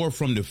that more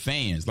from the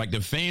fans. Like, the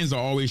fans are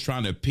always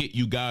trying to pit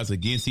you guys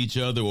against each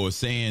other or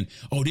saying,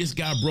 oh, this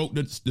guy broke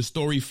the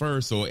story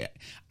first. Or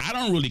I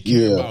don't really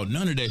care about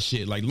none of that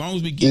shit. Like, long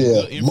as we get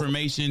good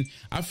information,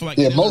 I feel like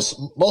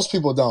most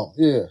people don't.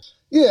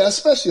 Yeah,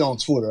 especially on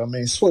Twitter. I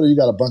mean, Twitter, you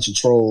got a bunch of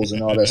trolls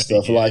and all that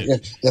stuff. Like,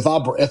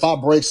 if I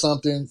break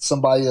something,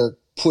 somebody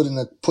put in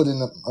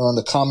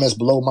the comments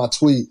below my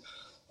tweet,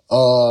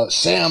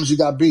 Shams, you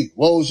got beat.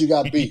 Woj, you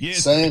got beat.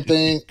 Same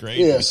thing.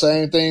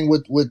 Same thing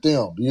with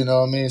them. You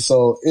know what I mean?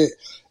 So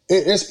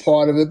it's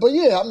part of it. But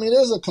yeah, I mean,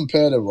 there's a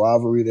competitive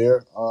rivalry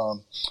there.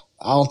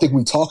 I don't think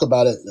we talk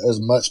about it as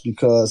much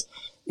because,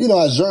 you know,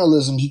 as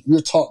journalism,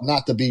 you're taught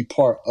not to be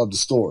part of the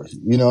story.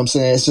 You know what I'm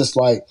saying? It's just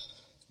like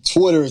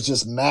Twitter has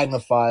just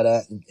magnified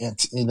that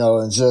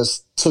and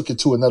just took it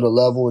to another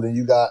level. And then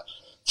you got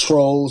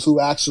trolls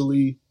who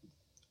actually,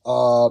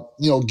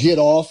 get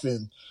off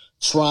and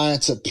trying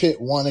to pit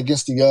one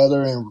against the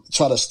other and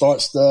try to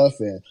start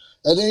stuff. And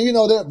then, you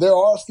know, there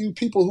are a few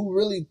people who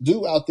really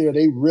do out there.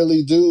 They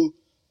really do,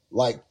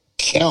 like,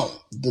 count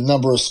the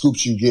number of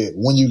scoops you get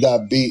when you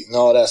got beat and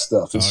all that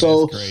stuff. And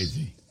so, that's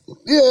crazy.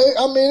 Yeah,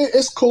 I mean,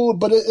 it's cool,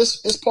 but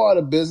it's part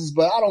of business.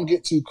 But I don't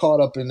get too caught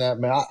up in that,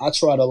 man. I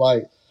try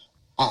to,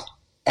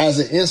 as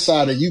an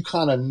insider, you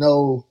kind of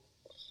know,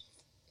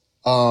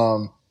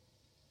 the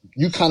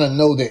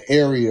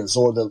areas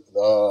or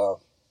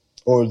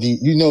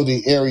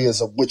the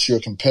areas of which your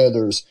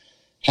competitors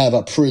have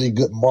a pretty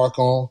good mark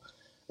on.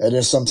 And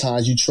then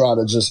sometimes you try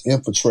to just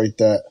infiltrate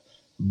that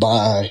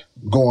by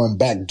going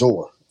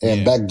backdoor.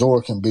 And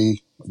backdoor can mean,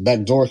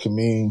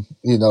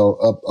 you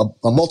know,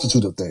 a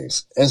multitude of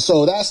things. And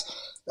so that's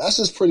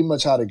just pretty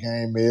much how the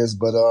game is.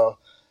 But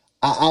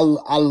I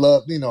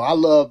love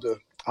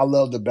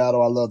the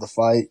battle. I love the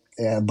fight.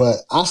 But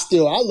I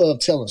love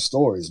telling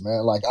stories,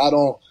 man. Like, I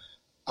don't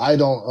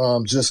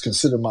just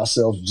consider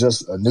myself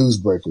just a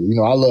newsbreaker. You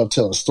know, I love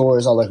telling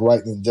stories. I like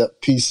writing in-depth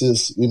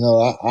pieces. You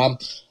know, I'm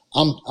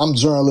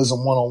journalism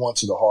 101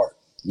 to the heart.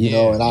 You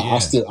know, and I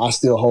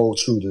still hold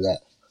true to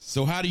that.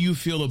 So how do you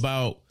feel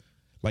about,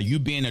 like, you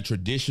being a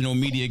traditional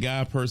media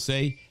guy per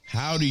se?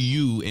 How do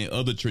you and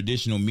other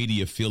traditional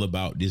media feel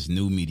about this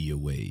new media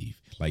wave?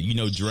 Like, you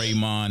know,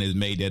 Draymond has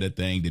made that a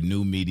thing, the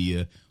new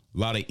media. A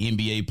lot of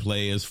NBA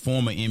players,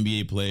 former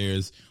NBA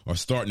players, are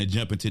starting to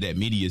jump into that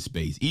media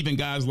space. Even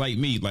guys like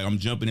me, like, I'm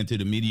jumping into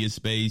the media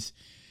space,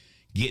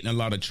 getting a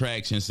lot of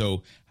traction.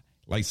 So,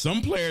 like,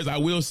 some players, I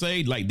will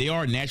say, like, they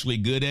are naturally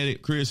good at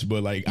it, Chris,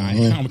 but, like, I'm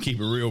going to keep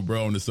it real,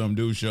 bro, on the Some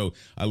Dude Show.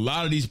 A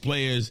lot of these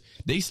players,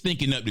 they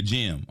stinking up the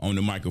gym on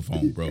the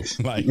microphone, bro.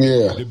 Like,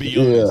 to be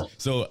honest.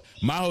 So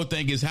my whole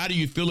thing is, how do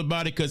you feel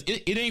about it? Because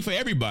it ain't for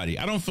everybody.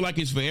 I don't feel like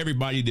it's for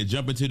everybody to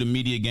jump into the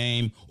media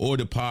game or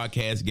the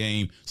podcast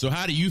game. So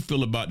how do you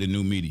feel about the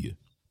new media?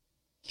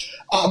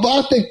 But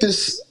I think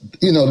this,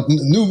 you know,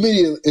 new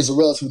media is a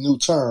relatively new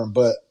term,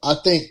 but I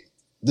think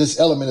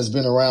this element has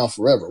been around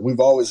forever. We've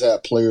always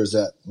had players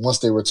that once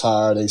they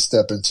retire, they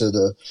step into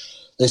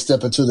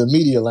the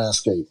media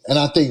landscape. And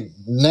I think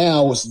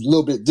now it's a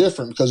little bit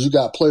different because you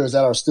got players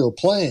that are still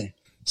playing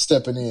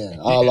stepping in,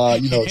 a la,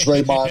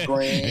 Draymond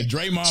Green, and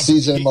Draymond,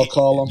 CJ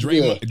McCollum.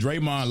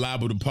 Draymond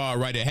liable to par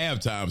right at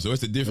halftime, so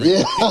it's a different.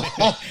 Yeah.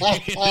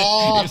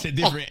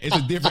 it's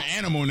a different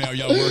animal now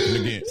y'all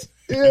working against.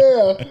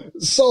 Yeah.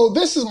 So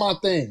this is my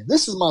thing.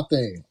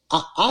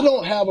 I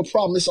don't have a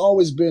problem. It's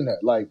always been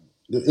that. Like,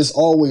 it's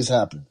always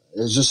happened.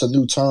 It's just a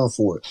new term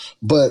for it.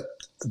 But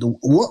from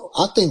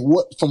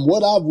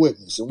what I've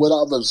witnessed and what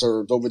I've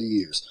observed over the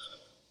years,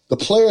 the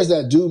players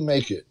that do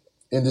make it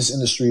in this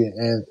industry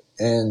and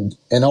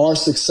are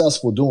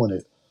successful doing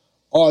it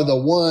are the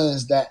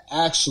ones that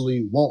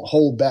actually won't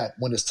hold back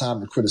when it's time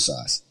to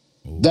criticize.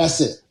 Ooh, that's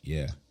it.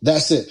 Yeah.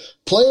 That's it.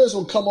 Players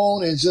will come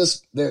on and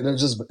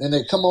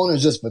they come on and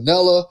just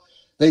vanilla.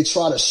 They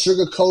try to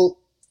sugarcoat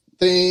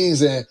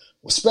things, and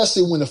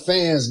especially when the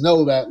fans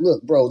know that,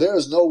 look, bro,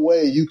 there's no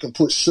way you can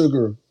put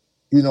sugar,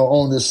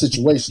 on this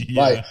situation.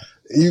 Yeah. Like,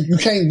 you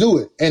can't do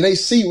it. And they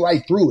see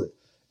right through it.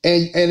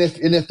 And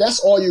if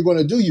that's all you're going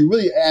to do, you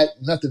really add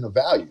nothing of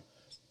value.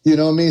 You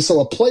know what I mean?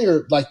 So a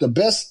player, like, the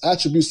best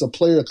attributes a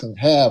player can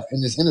have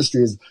in this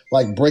industry is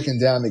like breaking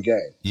down the game.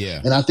 Yeah.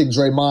 And I think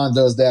Draymond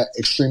does that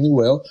extremely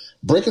well,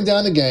 breaking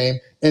down the game.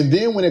 And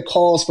then when it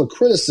calls for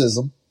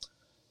criticism,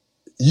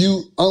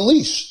 you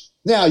unleash.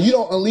 Now, you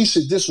don't unleash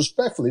it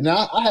disrespectfully.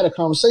 Now, I had a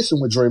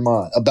conversation with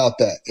Draymond about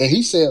that. And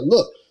he said,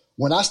 look,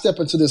 when I step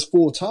into this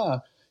full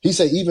time, he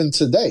said, even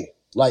today,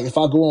 like, if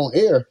I go on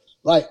air,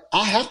 like,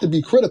 I have to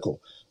be critical.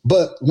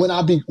 But when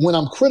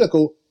I'm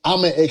critical,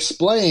 I'm going to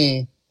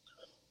explain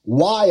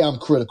why I'm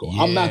critical.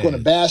 Yes. I'm not going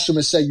to bash him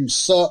and say you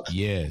suck.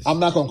 Yes. I'm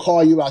not going to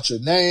call you out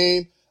your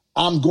name.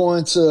 I'm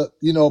going to,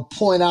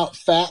 point out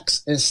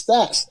facts and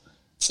stats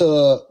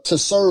to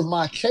serve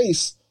my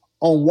case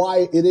on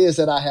why it is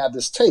that I have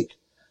this take.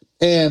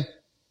 And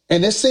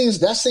that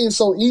seems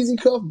so easy,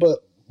 Cuff, but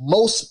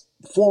most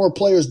former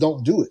players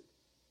don't do it.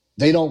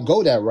 They don't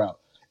go that route.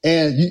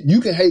 And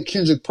you can hate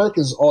Kendrick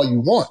Perkins all you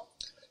want.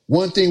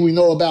 One thing we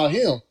know about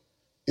him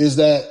is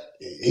that,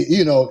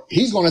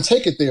 he's going to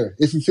take it there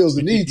if he feels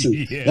the need to.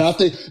 Yeah.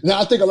 Now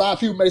I think a lot of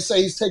people may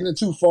say he's taking it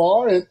too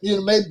far, and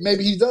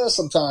maybe he does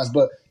sometimes,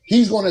 but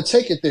he's going to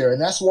take it there,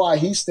 and that's why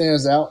he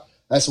stands out.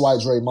 That's why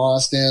Draymond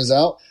stands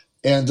out.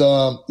 And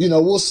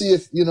we'll see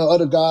if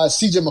other guys.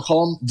 CJ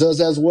McCollum does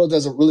as well.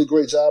 Does a really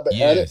great job at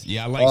it.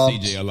 Yeah, I like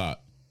CJ a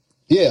lot.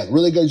 Yeah,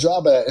 really good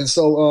job at it. And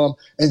so,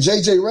 and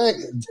JJ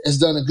Redick has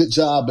done a good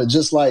job at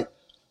just like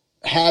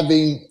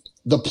having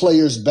the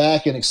players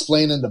back and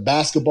explaining the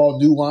basketball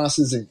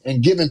nuances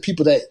and giving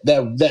people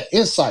that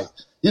insight.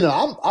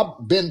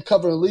 I've been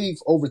covering the league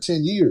for over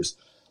 10 years,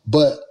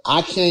 but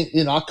I can't,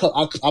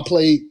 I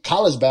played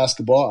college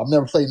basketball. I've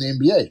never played in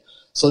the NBA.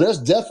 So there's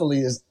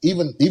definitely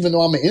even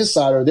though I'm an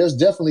insider, there's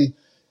definitely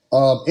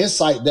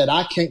insight that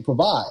I can't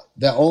provide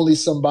that only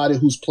somebody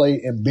who's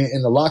played and been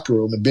in the locker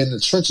room and been in the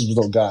trenches with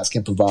those guys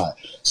can provide.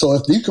 So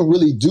if you can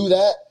really do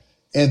that,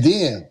 and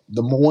then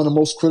one of the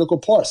most critical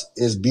parts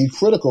is be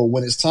critical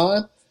when it's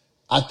time,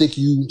 I think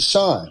you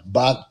shine.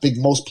 But I think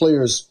most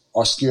players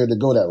are scared to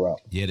go that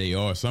route. Yeah, they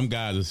are. Some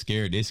guys are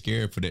scared. They're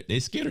scared for that. They're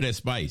scared of that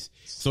spice.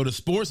 So the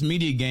sports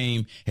media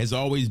game has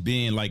always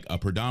been like a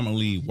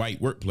predominantly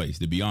white workplace,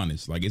 to be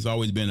honest. Like, it's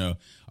always been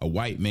a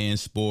white man's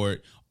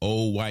sport,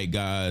 old white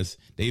guys.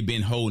 They've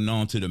been holding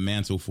on to the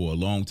mantle for a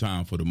long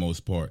time for the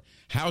most part.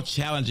 How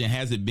challenging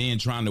has it been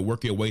trying to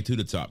work your way to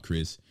the top,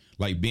 Chris?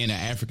 Like, being an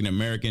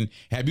African-American,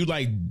 have you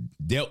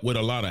dealt with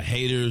a lot of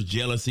haters,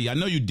 jealousy? I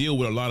know you deal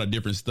with a lot of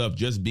different stuff,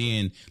 just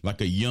being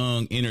like a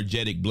young,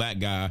 energetic black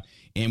guy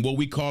in what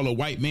we call a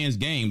white man's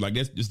game. Like,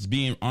 that's just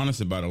being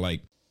honest about it. Like,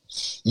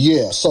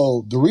 yeah.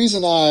 So the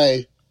reason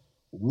I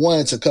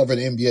wanted to cover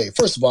the NBA,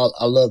 first of all,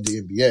 I love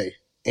the NBA,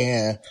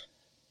 and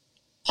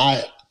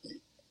I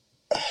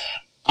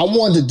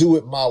wanted to do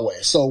it my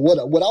way. So what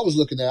I was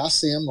looking at,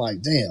 I'm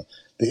like, damn,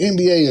 the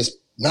NBA is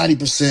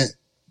 90%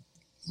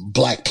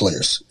 black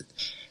players.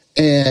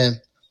 And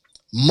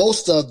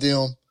most of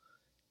them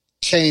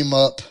came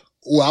up,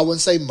 well, I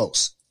wouldn't say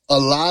most. A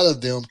lot of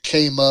them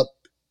came up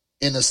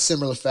in a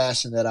similar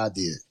fashion that I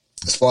did,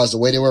 as far as the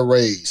way they were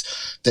raised,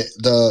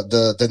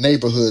 the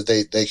neighborhood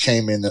they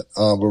came in,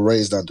 were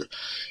raised under.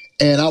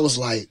 And I was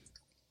like,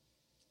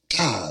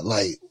 God,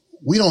 like,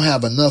 we don't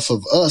have enough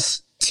of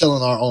us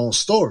telling our own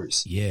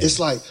stories. Yeah. It's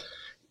like,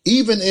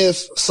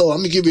 so let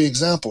me give you an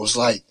example. It's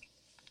like,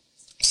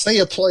 say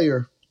a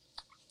player,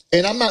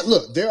 and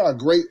there are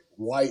great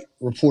white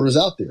reporters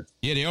out there.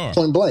 Yeah, they are.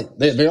 Point blank.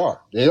 They are.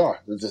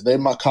 They're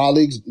my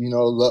colleagues,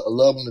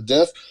 love them to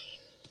death.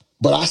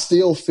 But I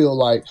still feel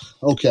like,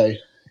 okay,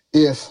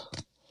 if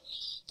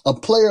a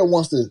player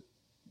wants to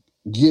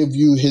give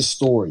you his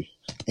story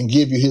and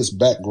give you his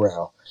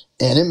background,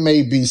 and it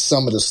may be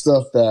some of the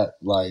stuff that,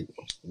 like,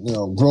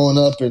 growing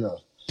up in a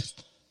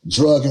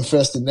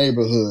drug-infested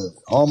neighborhood,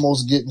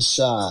 almost getting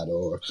shot,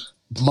 or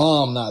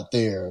mom not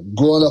there,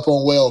 growing up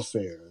on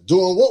welfare,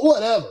 doing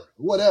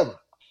whatever.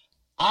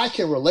 I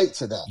can relate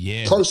to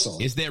that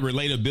personally. It's that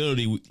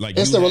relatability. Like,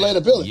 it's the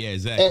relatability. Yeah,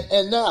 exactly.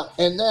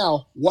 And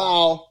now,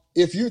 while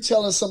if you're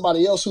telling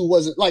somebody else who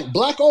wasn't, like,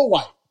 black or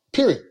white,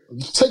 period,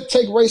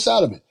 take race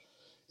out of it.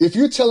 if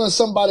you're telling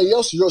somebody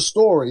else your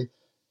story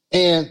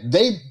and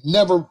they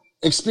never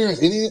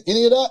experienced any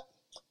of that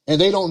and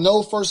they don't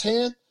know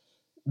firsthand,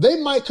 they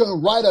might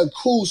can write a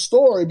cool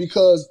story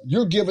because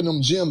you're giving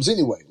them gems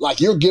anyway. Like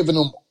you're giving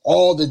them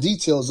all the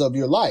details of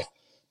your life.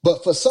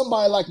 But for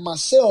somebody like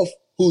myself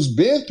who's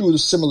been through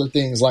similar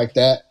things like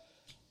that,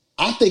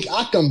 I think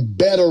I can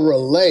better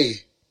relay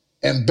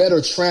and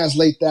better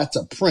translate that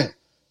to print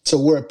to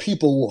where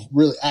people will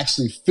really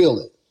actually feel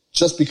it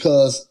just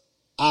because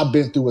I've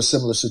been through a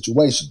similar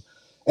situation.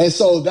 And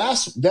so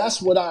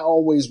that's what I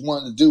always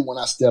wanted to do when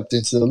I stepped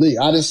into the league.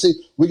 I didn't see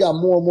we got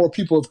more and more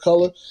people of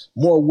color,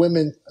 more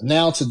women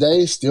now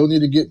today. Still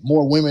need to get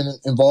more women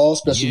involved,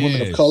 especially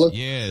women of color.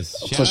 Yes,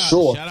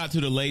 sure. Shout out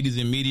to the ladies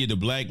in media, the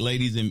black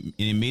ladies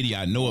in media.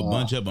 I know a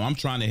bunch of them. I'm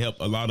trying to help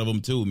a lot of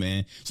them too,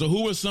 man. So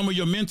who are some of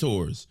your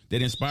mentors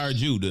that inspired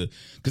you to?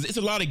 Because it's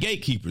a lot of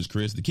gatekeepers,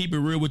 Chris. To keep it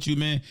real with you,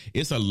 man,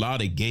 it's a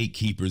lot of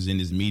gatekeepers in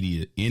this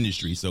media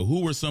industry. So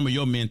who were some of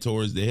your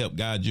mentors that helped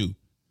guide you?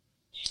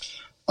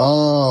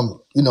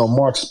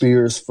 Mark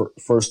Spears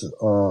first.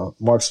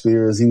 Mark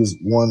Spears, he was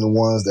one of the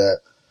ones that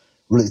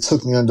really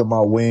took me under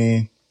my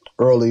wing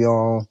early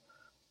on.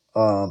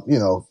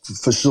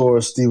 For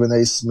sure, Stephen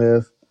A.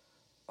 Smith.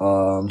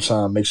 I'm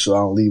trying to make sure I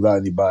don't leave out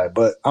anybody,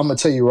 but I'm gonna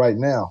tell you right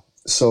now.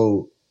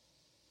 So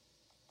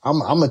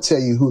I'm gonna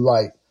tell you who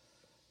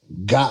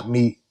got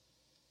me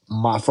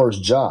my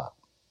first job,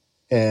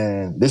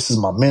 and this is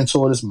my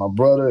mentor. This is my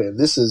brother, and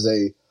this is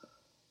a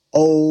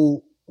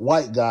old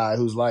white guy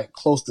who's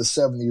close to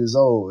 70 years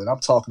old. And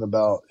I'm talking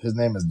about, his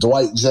name is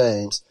Dwight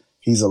James.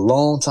 He's a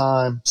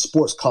longtime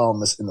sports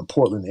columnist in the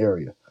Portland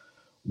area.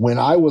 When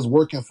I was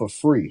working for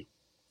free,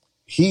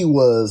 he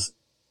was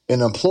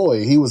an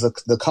employee. He was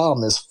the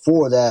columnist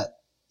for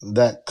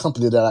that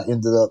company that I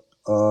ended up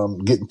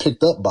getting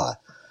picked up by.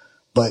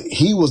 But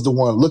he was the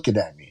one looking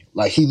at me.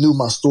 He knew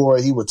my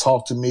story. He would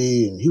talk to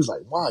me and he was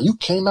like, wow, you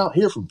came out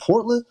here from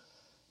Portland?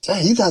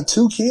 Dang, you got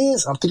 2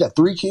 kids? I think I got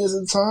 3 kids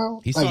at the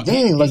time. He saw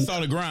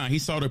the grind. He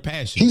saw the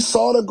passion. He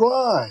saw the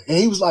grind. And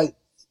he was like,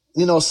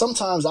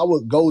 sometimes I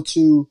would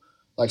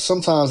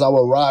sometimes I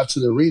would arrive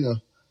to the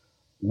arena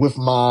with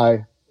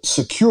my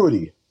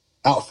security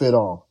outfit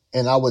on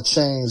and I would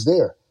change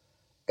there.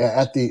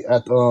 At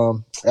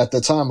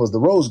the time it was the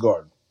Rose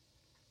Garden.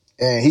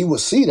 And he would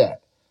see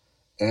that.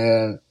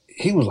 And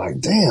he was like,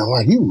 damn,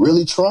 you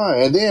really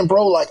trying. And then,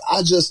 bro,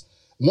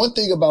 one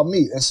thing about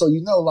me, and so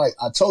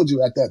I told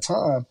you at that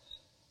time,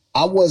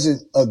 I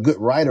wasn't a good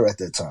writer at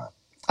that time.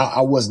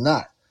 I was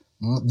not.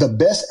 The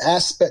best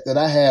aspect that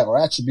I had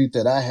or attribute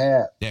that I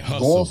had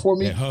going for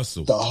me,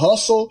 the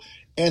hustle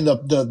and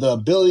the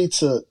ability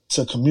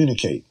to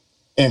communicate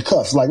and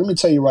cuss. Let me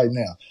tell you right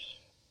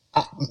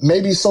now,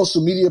 maybe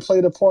social media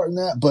played a part in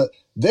that, but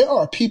there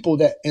are people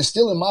that, and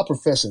still in my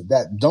profession,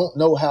 that don't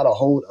know how to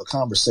hold a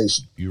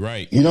conversation. You're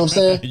right. You know what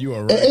I'm saying? You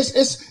are right.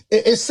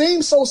 It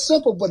seems so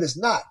simple, but it's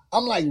not.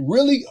 I'm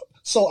really?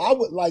 So I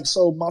would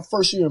so my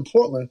first year in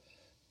Portland,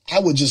 I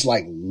would just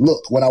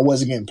look when I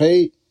wasn't getting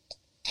paid.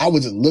 I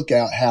would just look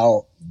at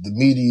how the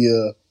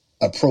media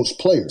approached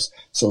players.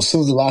 So as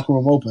soon as the locker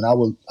room opened, I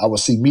would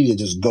see media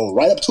just go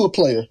right up to a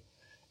player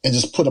and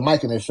just put a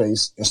mic in their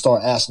face and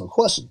start asking a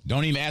question.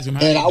 Don't even ask them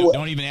how.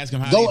 Don't even ask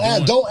them how.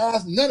 Don't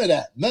ask none of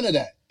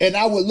that. And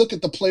I would look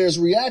at the player's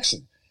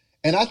reaction.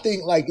 And I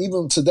think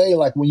even today,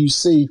 when you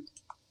see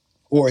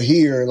or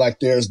hear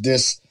there's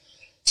this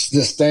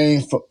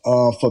thing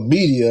for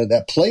media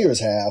that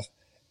players have,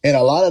 and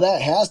a lot of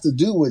that has to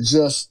do with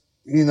just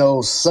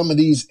some of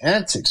these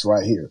antics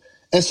right here.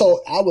 And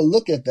so I would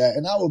look at that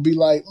and I would be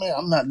like, man,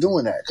 I'm not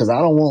doing that because I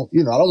don't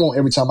want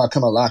every time I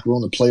come in the locker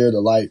room the player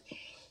to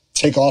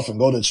take off and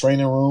go to the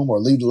training room or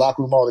leave the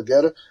locker room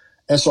altogether.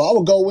 And so I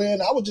would go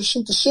in, I would just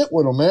shoot the shit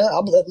with them, man.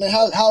 I'd be like, man,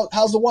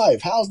 how's the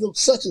wife? How's the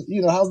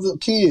how's the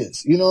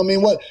kids? You know what I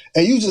mean?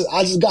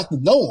 I just got to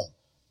know them.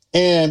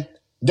 And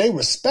they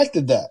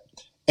respected that.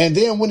 And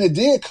then when it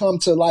did come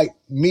to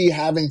me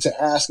having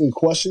to ask a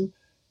question,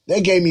 they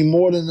gave me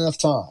more than enough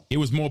time. It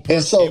was more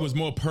it was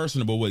more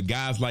personable with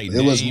guys like Dame.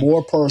 It was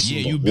more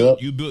personal. Yeah,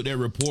 you built that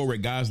rapport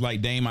with guys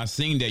like Dame. I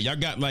seen that. Y'all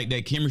got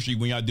that chemistry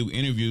when y'all do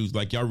interviews,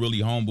 y'all really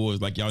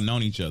homeboys, y'all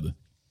known each other.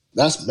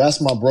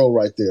 That's my bro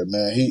right there,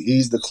 man.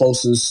 He's the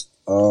closest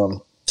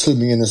to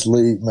me in this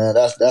league, man.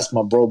 That's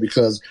my bro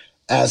because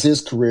as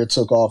his career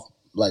took off,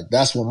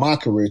 that's when my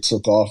career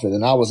took off,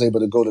 and I was able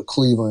to go to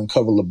Cleveland and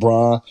cover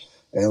LeBron,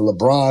 and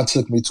LeBron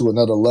took me to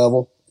another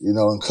level,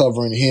 and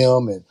covering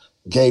him and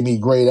gave me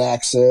great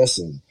access,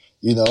 and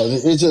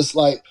it's just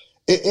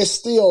it's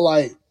still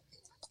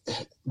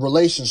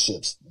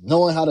relationships,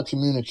 knowing how to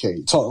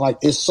communicate, talk,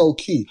 it's so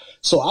key.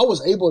 So I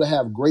was able to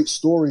have great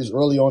stories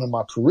early on in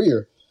my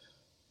career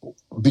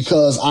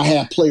because I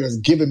had players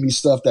giving me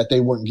stuff that they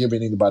weren't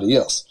giving anybody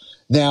else.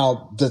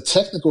 Now the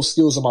technical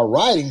skills of my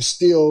writing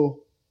still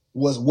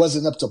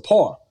wasn't up to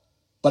par,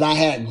 but I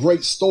had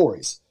great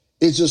stories.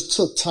 It just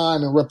took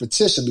time and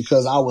repetition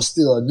because I was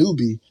still a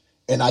newbie.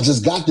 And I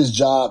just got this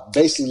job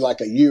basically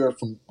a year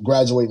from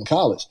graduating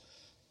college.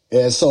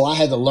 And so I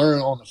had to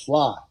learn on the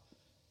fly.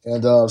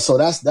 And so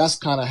that's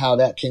kind of how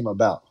that came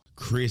about.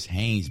 Chris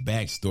Haynes'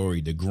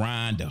 backstory, the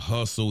grind, the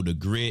hustle, the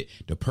grit,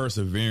 the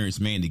perseverance,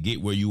 man, to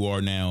get where you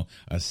are now,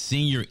 a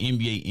senior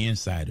NBA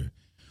insider.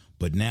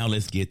 But now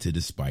let's get to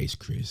the spice,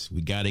 Chris.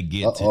 We gotta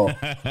get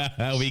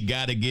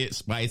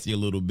spicy a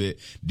little bit.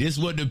 This is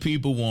what the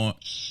people want.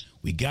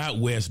 We got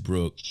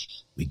Westbrook,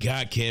 we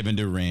got Kevin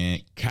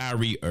Durant,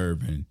 Kyrie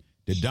Irving.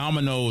 The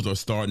dominoes are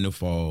starting to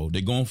fall.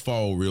 They're gonna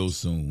fall real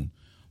soon.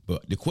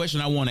 But the question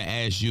I want to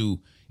ask you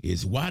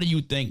is, why do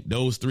you think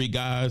those three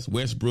guys,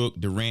 Westbrook,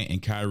 Durant,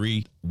 and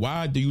Kyrie,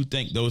 why do you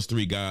think those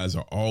three guys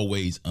are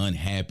always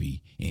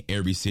unhappy in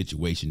every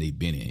situation they've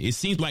been in? It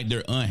seems like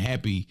they're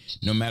unhappy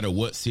no matter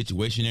what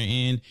situation they're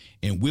in,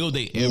 and will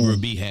they ever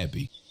be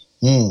happy?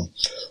 Well,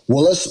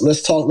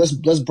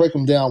 let's break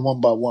them down one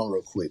by one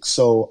real quick.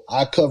 So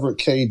I covered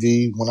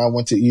KD when I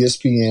went to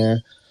ESPN.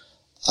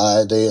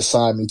 They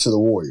assigned me to the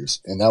Warriors,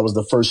 and that was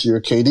the first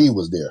year KD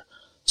was there.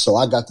 So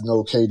I got to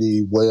know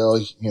KD well.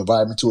 He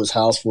invited me to his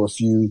house for a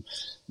few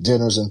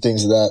dinners and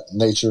things of that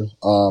nature.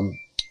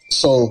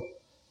 So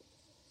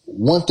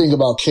one thing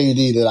about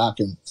KD that I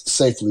can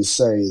safely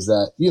say is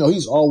that,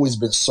 he's always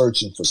been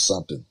searching for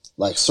something,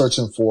 like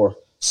searching for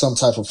some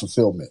type of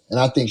fulfillment.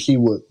 And I think he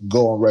would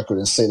go on record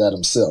and say that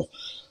himself.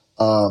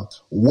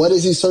 What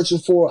is he searching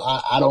for?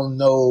 I don't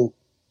know.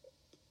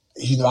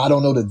 I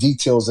don't know the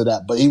details of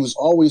that, but he was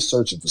always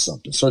searching for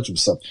something.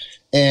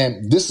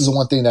 And this is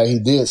one thing that he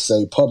did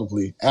say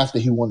publicly after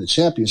he won the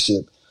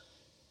championship.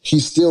 He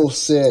still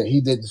said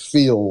he didn't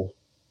feel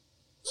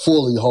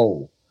fully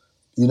whole.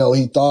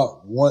 He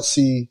thought once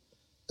he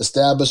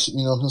established,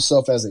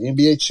 himself as an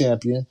NBA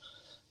champion,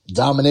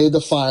 dominated the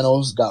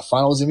finals, got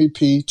finals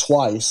MVP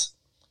twice,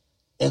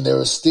 and there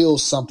was still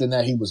something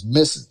that he was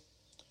missing.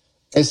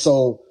 And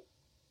so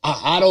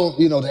I don't,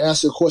 to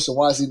answer your question,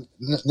 why is he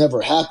never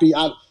happy?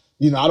 I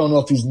don't know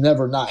if he's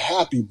never not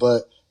happy,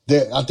 but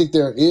I think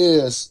there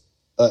is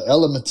an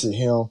element to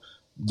him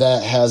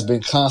that has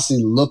been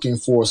constantly looking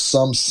for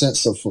some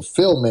sense of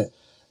fulfillment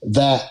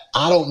that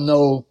I don't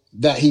know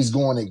that he's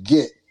going to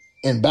get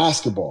in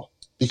basketball,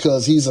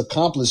 because he's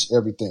accomplished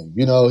everything.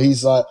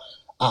 He's like,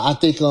 I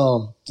think,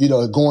 going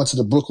to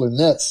the Brooklyn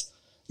Nets,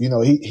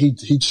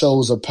 he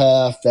chose a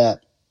path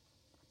that,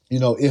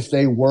 if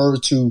they were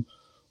to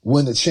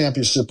win the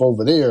championship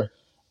over there,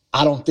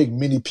 I don't think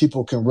many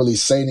people can really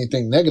say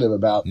anything negative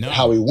about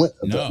how he went.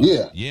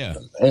 Yeah.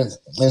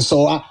 And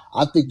so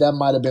I think that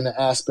might have been an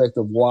aspect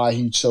of why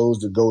he chose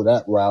to go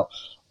that route.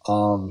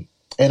 And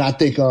I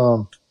think,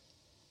 I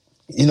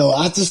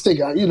just think,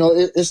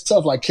 it's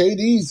tough. Like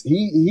KD's,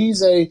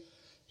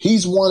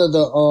 he's one of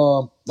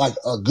the, like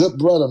a good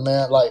brother,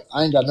 man. Like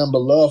I ain't got nothing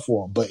but love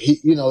for him, but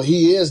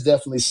he is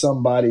definitely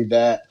somebody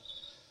that,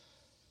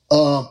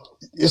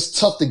 it's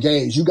tough to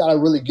gauge. You got to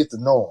really get to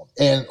know him.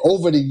 And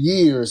over the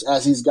years,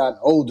 as he's gotten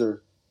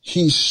older,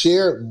 he's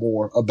shared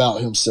more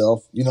about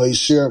himself. He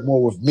shared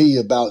more with me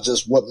about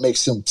just what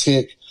makes him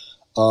tick.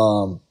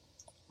 But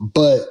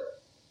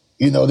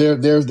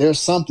there's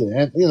something.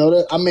 And,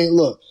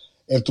 look,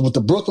 with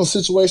the Brooklyn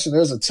situation,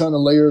 there's a ton of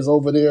layers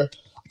over there.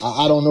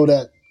 I don't know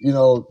that,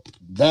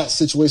 that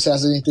situation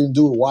has anything to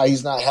do with why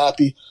he's not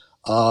happy.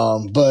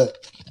 But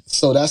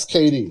so that's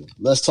KD.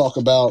 Let's talk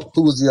about,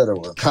 who was the other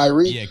one?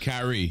 Kyrie? Yeah,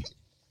 Kyrie.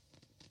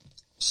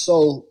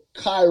 So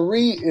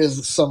Kyrie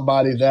is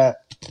somebody that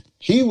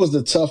he was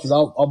the toughest.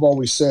 I've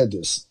always said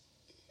this.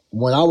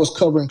 When I was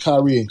covering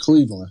Kyrie in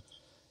Cleveland,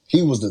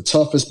 he was the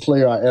toughest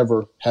player I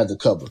ever had to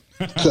cover,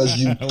 because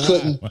you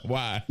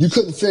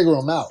couldn't figure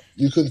him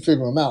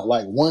out.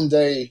 Like one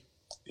day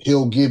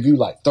he'll give you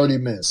like 30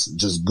 minutes,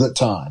 just good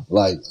time,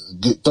 like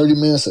 30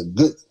 minutes of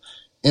good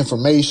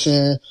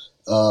information,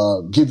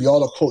 give you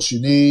all the quotes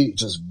you need,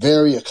 just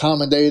very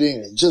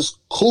accommodating and just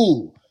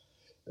cool.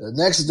 The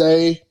next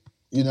day,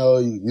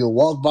 you'll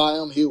walk by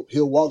him.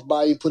 He'll walk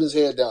by you, put his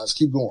head down, just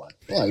keep going.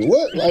 Like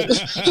what? Like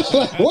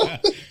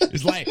what?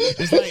 It's like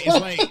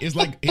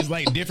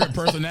different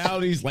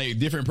personalities. Yeah,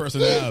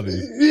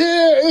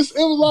 it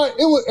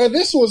was, and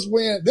this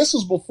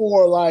was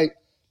before like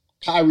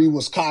Kyrie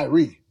was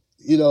Kyrie.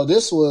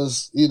 This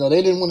was they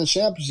didn't win a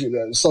championship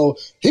yet, so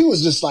he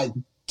was just like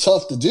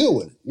tough to deal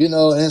with.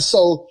 And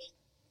so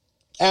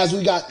as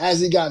he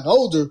gotten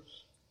older,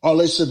 our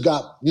relationship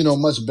got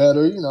much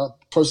better.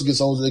 Person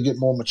gets older, they get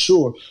more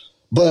mature.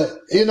 But,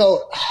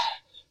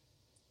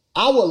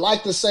 I would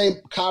like to say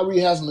Kyrie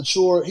has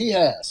matured. He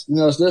has.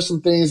 There's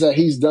some things that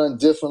he's done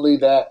differently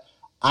that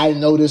I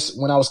noticed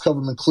when I was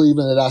covering in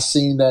Cleveland, that I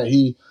seen that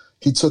he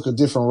took a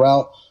different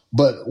route.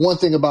 But one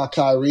thing about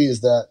Kyrie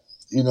is that,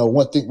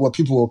 what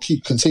people will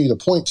continue to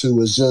point to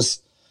is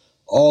just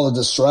all the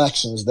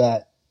distractions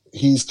that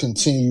he's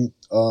continued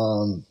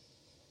to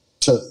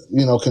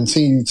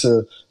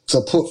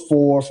put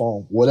forth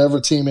on whatever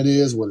team it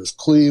is, whether it's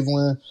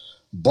Cleveland,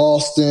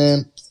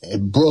 Boston,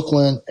 and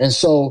Brooklyn. And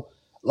so,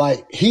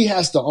 like, he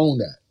has to own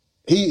that.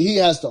 He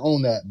has to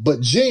own that.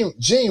 But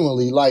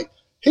genuinely, like,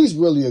 he's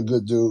really a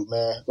good dude,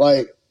 man.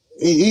 Like,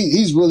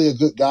 he's really a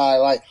good guy.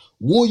 Like,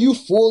 will you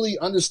fully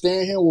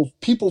understand him? Will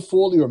people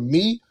fully, or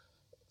me,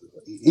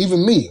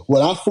 even me,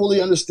 would I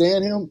fully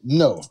understand him?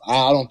 No,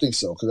 I don't think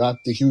so. Because I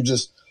think he was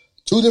just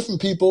Two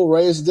different people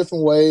raised a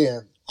different way,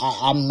 and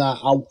I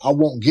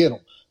won't get him.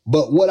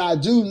 But what I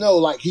do know,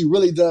 like, he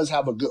really does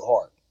have a good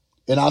heart.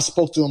 And I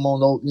spoke to him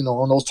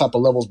on those type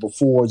of levels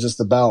before, just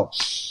about,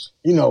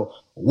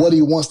 what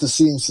he wants to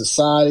see in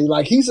society.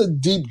 Like, he's a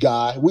deep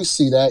guy. We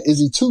see that. Is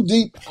he too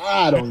deep?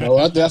 I don't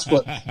know. That's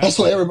what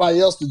everybody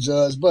else to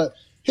judge. But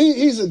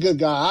he's a good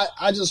guy.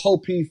 I just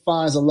hope he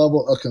finds a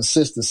level of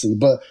consistency.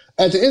 But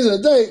at the end of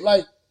the day,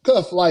 like,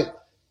 Cuff, like,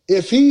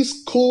 if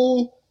he's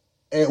cool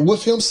and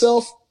with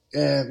himself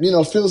and,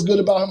 feels good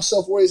about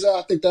himself where he's at,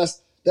 I think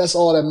that's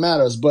all that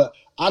matters. But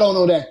I don't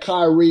know that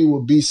Kyrie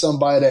would be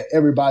somebody that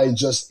everybody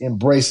just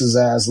embraces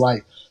as,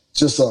 like,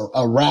 just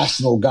a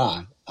rational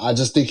guy. I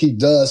just think he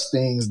does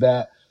things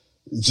that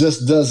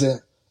just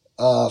doesn't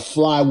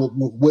fly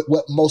with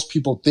what most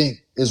people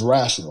think is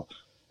rational.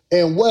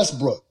 And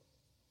Westbrook,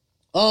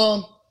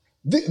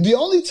 the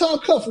only time,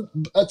 Cuff,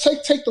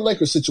 take the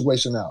Lakers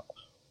situation out.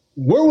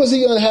 Where was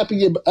he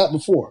unhappy at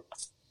before?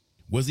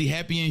 Was he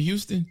happy in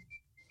Houston?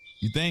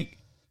 You think?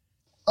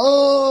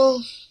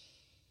 I'm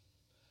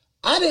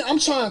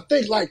trying to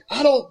think. Like,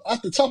 I don't,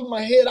 at the top of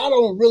my head, I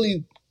don't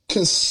really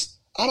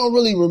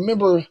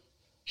remember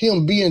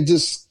him being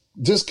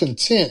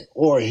discontent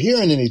or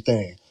hearing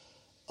anything.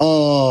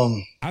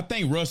 I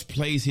think Russ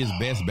plays his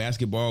best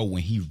basketball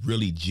when he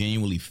really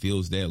genuinely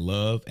feels that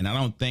love, and I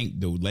don't think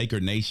the Laker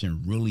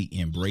Nation really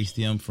embraced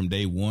him from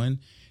day one.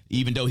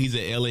 Even though he's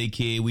an LA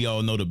kid, we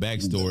all know the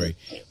backstory.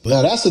 But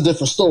now that's a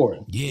different story.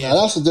 Yeah,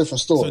 now that's a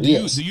different story. So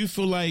do you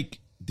feel like?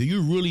 Do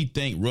you really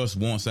think Russ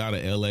wants out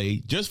of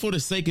LA just for the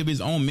sake of his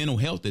own mental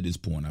health at this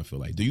point? I feel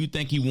like. Do you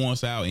think he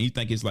wants out, and you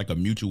think it's like a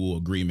mutual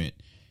agreement,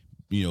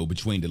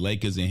 between the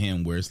Lakers and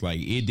him, where it's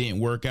like it didn't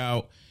work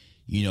out?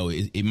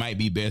 It might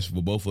be best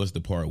for both of us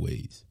to part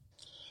ways.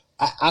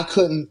 I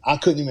couldn't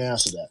even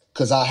answer that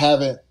because I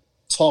haven't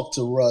talked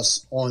to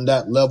Russ on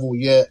that level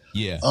yet.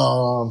 Yeah.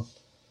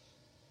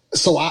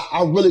 So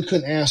I really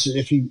couldn't answer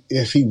if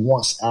he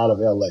wants out of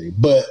LA.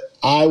 But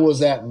I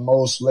was at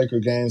most Laker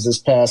games this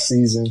past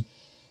season.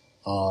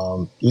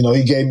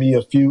 He gave me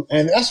a few,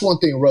 and that's one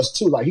thing, Russ,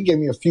 too. Like, he gave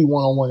me a few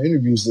one-on-one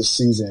interviews this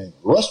season.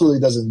 Russ really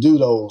doesn't do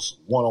those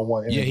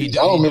one-on-one interviews.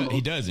 Yeah, he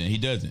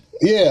doesn't.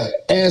 Yeah,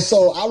 and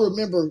so I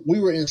remember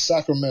we were in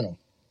Sacramento,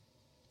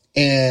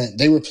 and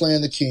they were playing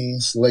the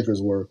Kings, the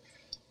Lakers were,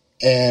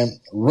 and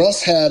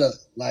Russ had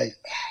I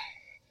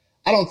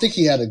don't think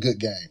he had a good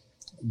game,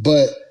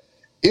 but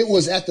it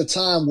was at the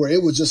time where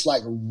it was just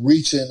like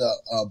reaching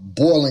a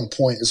boiling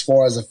point as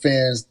far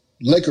as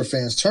Laker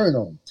fans turn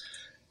on him.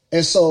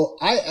 And so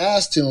I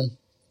asked him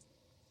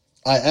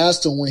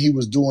when he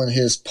was doing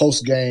his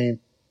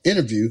post-game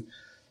interview,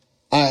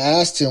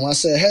 I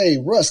said, hey,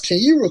 Russ, can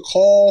you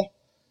recall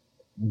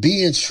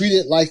being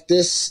treated like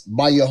this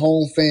by your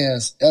home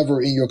fans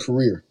ever in your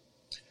career?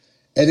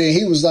 And then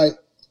he was like,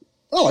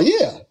 oh,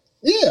 yeah,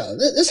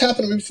 this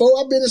happened to me before.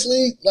 I've been in this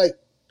league like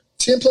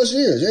 10 plus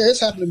years. Yeah, it's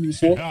happened to me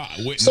before. No,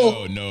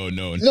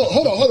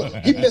 hold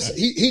on. He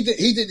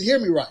didn't hear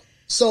me right.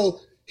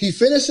 So he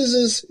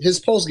finishes his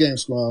post-game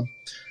scrum.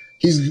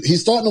 He's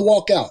starting to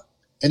walk out,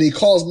 and he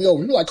calls me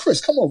over. He's like,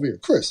 Chris, come over here.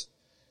 Chris.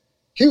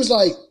 He was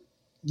like,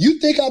 you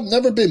think I've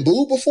never been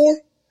booed before?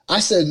 I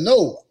said,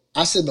 no.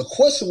 I said, the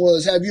question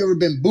was, have you ever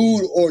been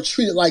booed or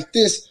treated like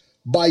this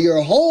by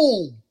your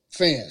home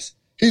fans?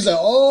 He's like,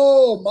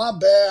 oh, my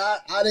bad.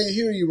 I didn't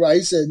hear you right.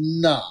 He said,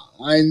 nah,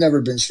 I ain't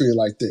never been treated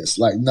like this.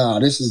 Like, nah,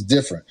 this is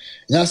different.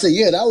 And I said,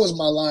 yeah, that was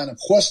my line of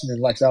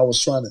questioning, like I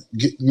was trying to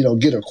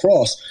get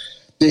across.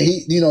 Then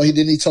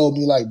he told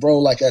me, like, bro,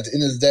 like, at the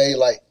end of the day,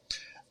 like,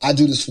 I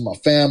do this for my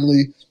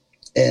family,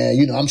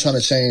 and I'm trying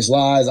to change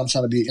lives. I'm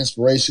trying to be an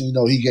inspiration.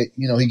 He gave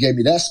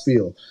me that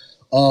spiel.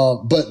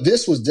 But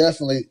this was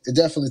definitely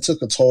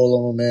took a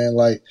toll on him, man.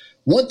 Like,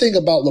 one thing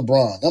about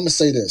LeBron, I'm gonna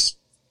say this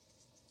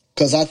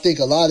because I think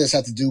a lot of this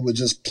has to do with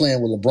just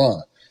playing with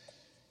LeBron.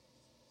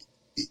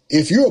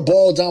 If you're a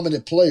ball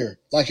dominant player,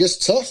 like, it's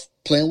tough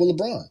playing with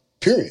LeBron.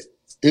 Period.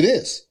 It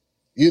is.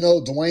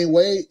 Dwayne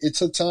Wade. It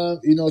took time.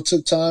 It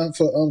took time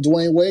for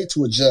Dwayne Wade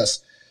to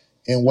adjust.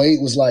 And Wade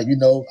was like, I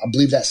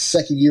believe that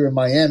second year in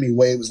Miami,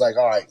 Wade was like,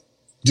 all right,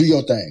 do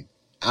your thing.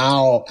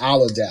 I'll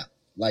adapt.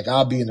 Like,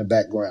 I'll be in the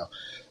background.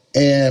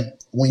 And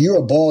when you're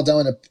a ball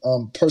dominant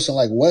person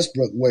like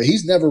Westbrook, where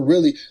he's never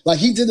really, like,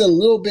 he did a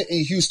little bit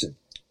in Houston,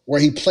 where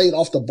he played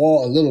off the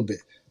ball a little bit.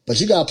 But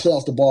you got to play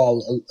off the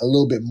ball a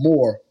little bit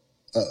more,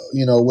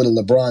 with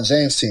a LeBron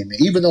James team.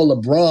 And even though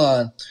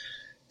LeBron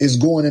is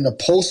going in the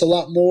post a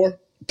lot more,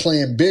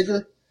 playing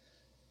bigger,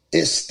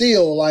 it's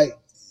still like,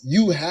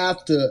 you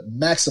have to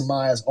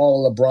maximize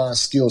all of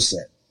LeBron's skill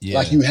set. Yeah.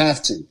 Like, you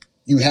have to.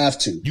 You got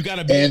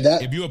to be,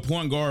 if you're a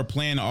point guard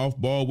playing off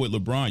ball with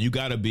LeBron, you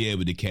got to be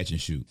able to catch and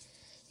shoot.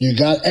 You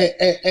got,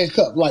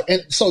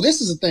 and so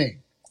this is the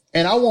thing,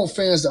 and I want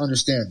fans to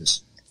understand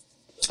this.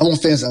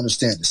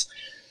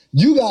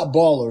 You got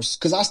ballers,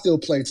 because I still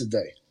play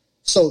today.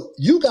 So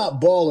you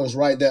got ballers,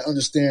 right, that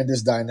understand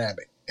this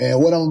dynamic.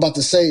 And what I'm about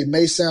to say, it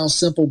may sound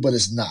simple, but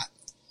it's not.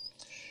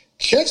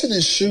 Catching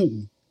and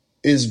shooting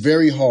is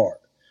very hard.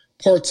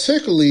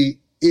 Particularly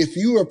if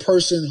you're a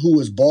person who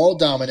is ball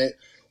dominant,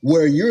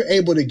 where you're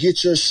able to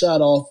get your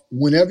shot off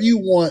whenever you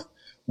want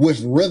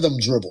with rhythm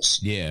dribbles.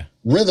 Yeah.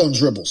 Rhythm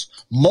dribbles.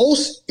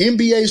 Most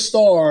NBA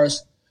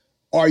stars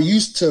are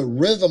used to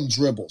rhythm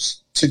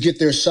dribbles to get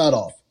their shot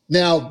off.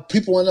 Now,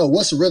 people want to know,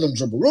 what's a rhythm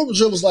dribble? Rhythm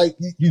dribble is like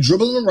you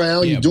dribbling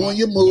around, you're doing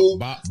your move.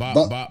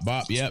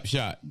 Bop, yep,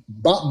 shot.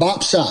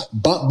 Bop, shot.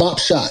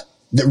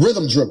 The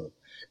rhythm dribble.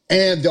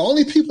 And the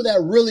only people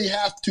that really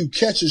have to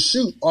catch and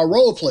shoot are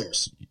role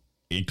players.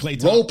 And Klay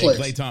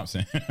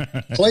Thompson.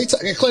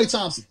 Klay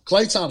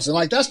Thompson.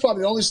 Like, that's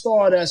probably the only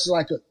star that's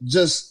like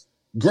just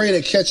great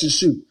at catch and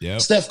shoot. Yep.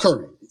 Steph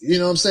Curry. You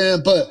know what I'm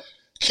saying? But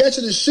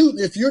catching and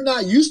shooting, if you're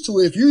not used to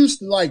it, if you're used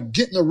to like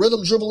getting a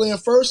rhythm dribble in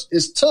first,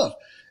 it's tough.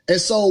 And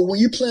so when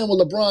you're playing with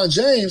LeBron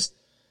James,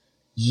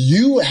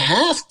 you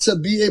have to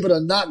be able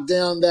to knock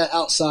down that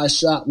outside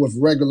shot with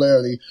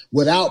regularity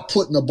without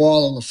putting the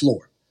ball on the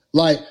floor.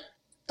 Like,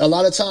 a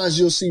lot of times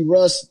you'll see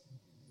Russ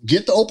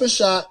get the open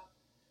shot,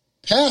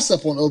 pass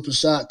up on the open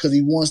shot because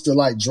he wants to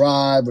like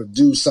drive or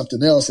do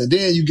something else. And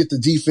then you get the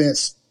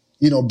defense,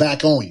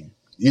 back on you.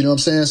 You know what I'm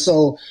saying?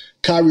 So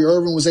Kyrie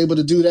Irving was able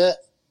to do that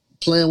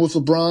playing with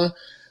LeBron.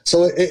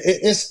 So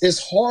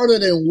it's harder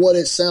than what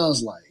it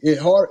sounds like.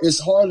 It's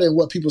harder than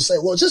what people say.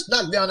 Well, just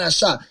knock down that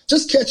shot.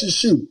 Just catch and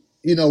shoot.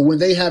 When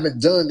they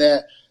haven't done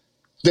that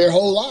their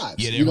whole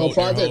lives. Yeah, their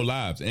whole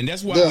lives. And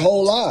that's why their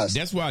whole lives.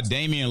 That's why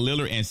Damian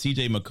Lillard and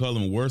CJ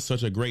McCollum were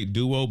such a great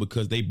duo,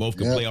 because they both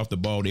could play off the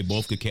ball. They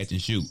both could catch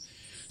and shoot.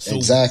 So,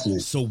 exactly.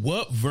 So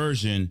what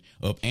version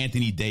of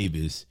Anthony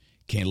Davis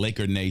can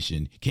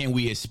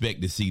we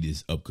expect to see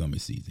this upcoming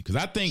season? Because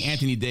I think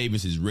Anthony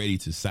Davis is ready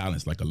to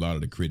silence like a lot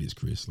of the critics,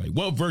 Chris. Like,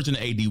 what version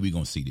of AD we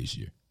going to see this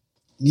year?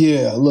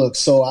 Yeah, look,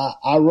 so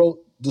I wrote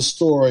the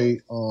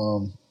story a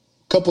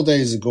couple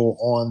days ago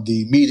on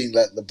the meeting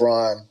that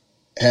LeBron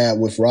had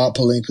with Rob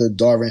Pelinka,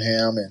 Darvin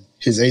Ham, and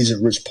his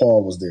agent Rich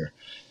Paul was there.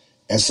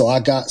 And so I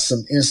got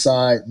some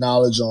inside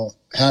knowledge on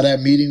how that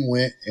meeting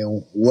went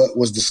and what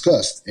was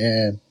discussed.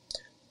 And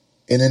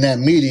in that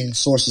meeting,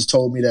 sources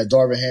told me that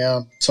Darvin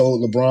Ham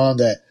told LeBron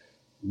that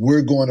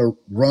we're going to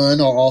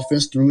run our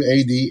offense through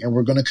AD and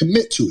we're going to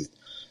commit to it.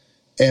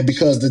 And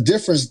because the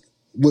difference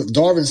with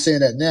Darvin saying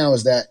that now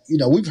is that,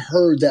 we've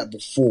heard that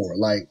before,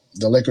 like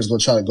the Lakers going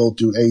to try to go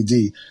through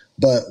AD.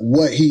 But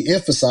what he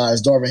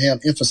emphasized, Darvin Ham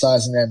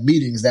emphasized in that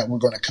meeting, is that we're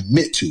going to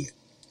commit to it.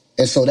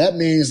 And so that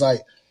means,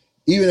 like,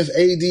 even if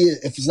AD,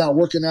 if it's not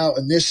working out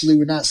initially,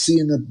 we're not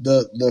seeing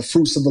the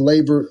fruits of the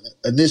labor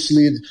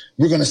initially,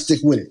 we're going to stick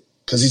with it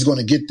because he's going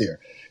to get there.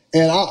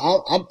 And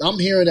I'm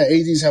hearing that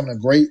AD's having a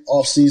great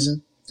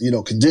offseason,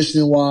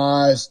 conditioning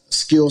wise,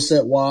 skill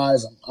set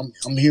wise.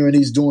 I'm hearing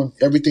he's doing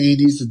everything he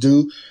needs to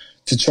do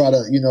to try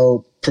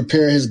to,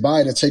 prepare his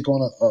body to take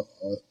on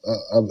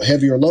a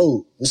heavier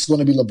load. This is going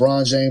to be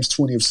LeBron James'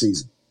 20th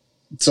season.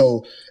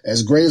 So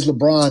as great as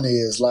LeBron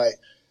is, like,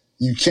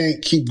 you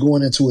can't keep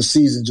going into a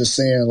season just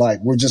saying, like,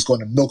 we're just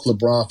going to milk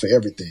LeBron for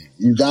everything.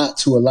 You got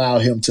to allow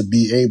him to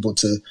be able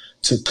to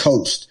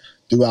coast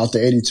throughout the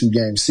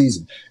 82-game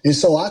season. And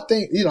so I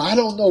think, I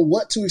don't know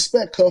what to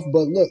expect, Cuff,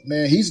 but look,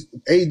 man,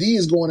 AD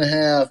is going to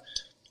have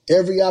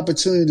every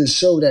opportunity to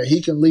show that he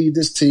can lead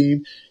this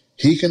team.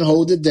 He can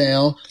hold it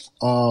down,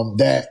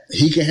 that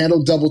he can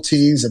handle double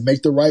teams and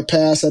make the right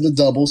pass at the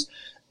doubles.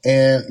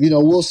 And,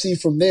 we'll see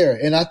from there.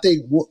 And I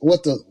think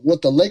what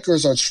the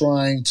Lakers are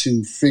trying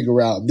to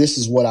figure out, this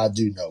is what I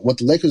do know. What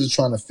the Lakers are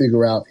trying to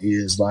figure out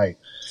is, like,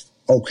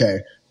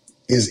 okay,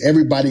 is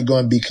everybody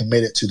going to be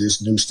committed to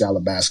this new style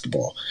of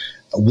basketball?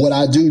 What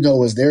I do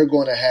know is they're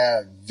going to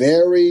have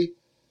there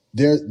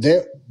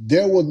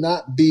will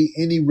not be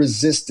any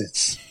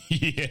resistance.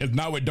 Yeah,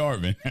 not with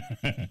Darvin.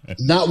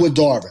 Not with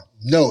Darvin.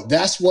 No,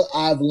 that's what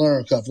I've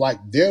learned, Cuff. Like,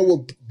 there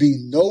will be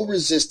no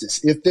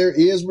resistance. If there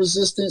is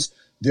resistance,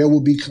 there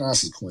will be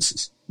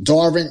consequences.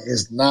 Darvin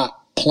is not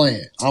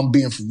playing. I'm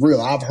being for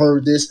real. I've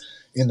heard this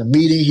in the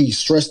meeting. He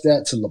stressed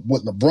that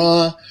with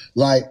LeBron.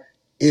 Like,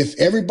 if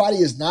everybody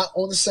is not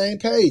on the same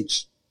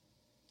page,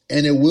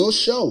 and it will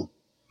show,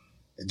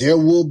 there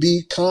will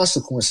be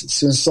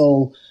consequences. And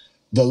so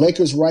the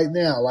Lakers right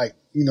now, like,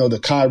 the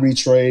Kyrie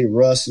trade,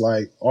 Russ,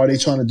 like, are they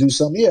trying to do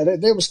something? Yeah,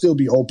 they would still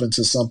be open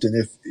to something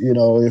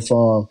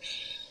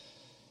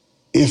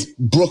if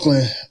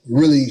Brooklyn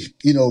really,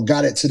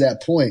 got it to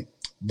that point.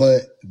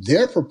 But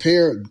they're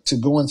prepared to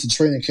go into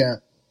training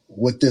camp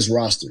with this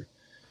roster.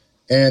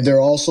 And they're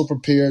also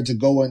prepared to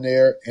go in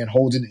there and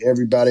holding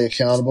everybody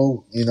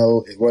accountable,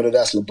 whether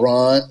that's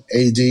LeBron,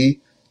 AD,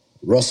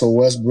 Russell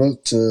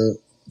Westbrook to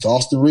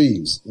Austin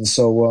Reeves. And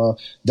so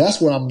that's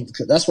what I'm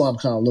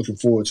kind of looking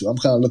forward to. I'm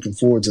kind of looking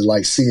forward to,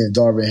 like, seeing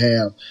Darvin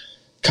Ham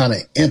kind of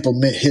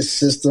implement his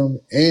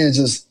system and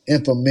just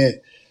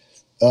implement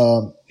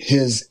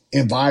his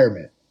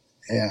environment.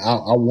 And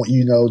I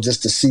want,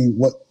 just to see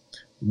what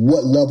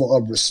level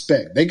of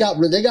respect they got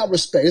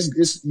respect.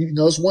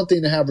 It's one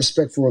thing to have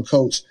respect for a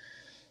coach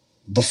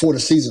before the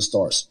season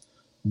starts,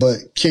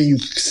 but can you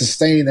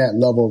sustain that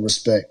level of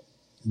respect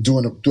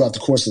throughout the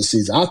course of the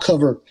season? I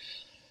covered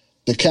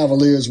the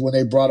Cavaliers when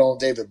they brought on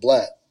David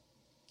Blatt,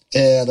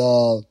 and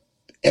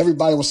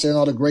everybody was saying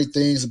all the great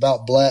things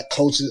about black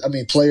coaches,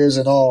 players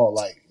and all.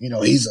 Like,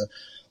 he's a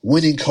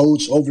winning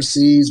coach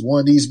overseas,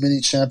 won these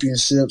many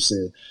championships.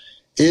 And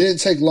it didn't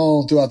take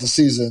long throughout the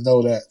season to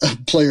know that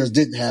players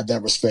didn't have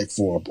that respect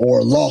for him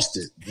or lost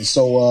it. And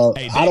so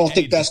I don't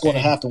think that's going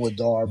to happen with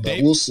Dar,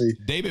 but we'll see.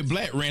 David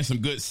Blatt ran some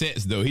good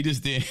sets, though. He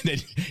just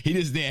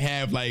didn't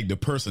have like the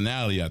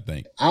personality, I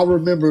think. I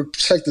remember,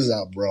 check this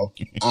out, bro.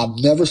 I've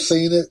never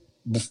seen it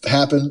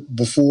happen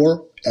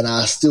before, and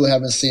I still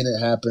haven't seen it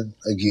happen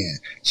again.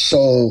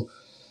 So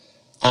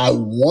I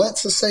want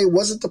to say,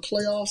 was it the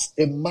playoffs?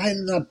 It might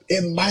not.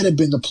 It might have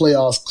been the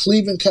playoffs.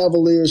 Cleveland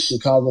Cavaliers,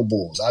 Chicago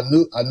Bulls. I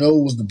know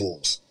it was the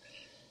Bulls,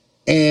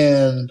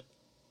 and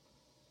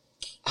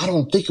I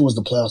don't think it was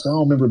the playoffs. I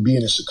don't remember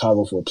being in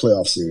Chicago for a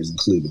playoff series in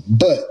Cleveland,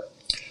 but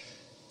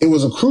it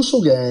was a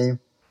crucial game.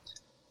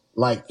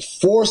 Like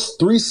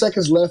 3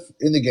 seconds left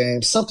in the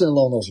game, something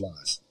along those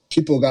lines.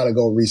 People got to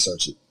go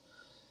research it.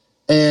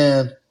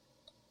 And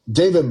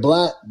David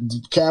Blatt,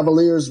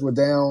 Cavaliers were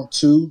down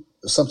 2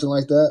 or something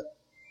like that.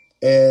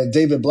 And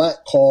David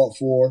Blatt called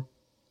for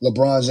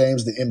LeBron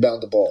James to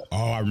inbound the ball.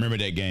 Oh, I remember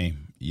that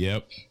game.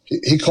 Yep.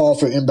 He called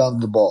for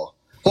inbounding the ball.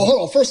 Well,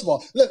 hold on. First of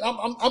all, look,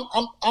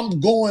 I'm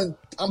going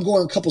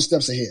a couple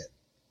steps ahead.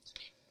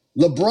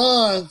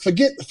 LeBron,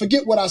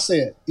 forget what I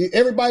said.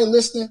 Everybody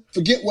listening,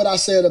 forget what I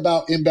said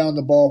about inbounding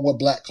the ball and what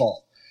Blatt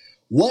called.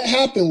 What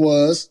happened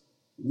was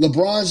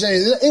LeBron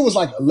James, it was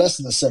like less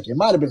than a second. It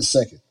might have been a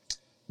second.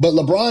 But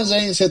LeBron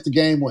James hit the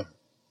game winner.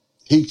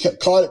 He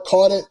caught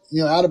it,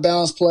 out of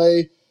bounds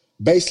play,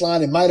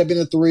 baseline. It might have been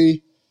a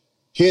 3.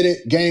 Hit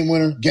it, game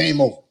winner,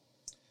 game over.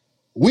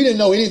 We didn't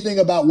know anything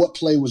about what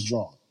play was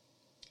drawn.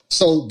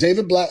 So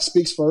David Blatt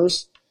speaks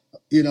first.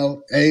 It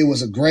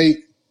was a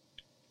great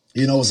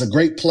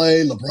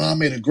play. LeBron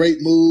made a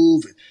great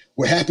move.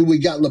 We're happy we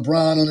got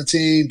LeBron on the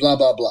team, blah,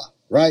 blah, blah,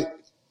 right?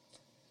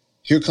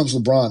 Here comes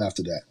LeBron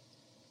after that.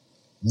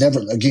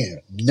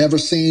 Never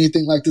seen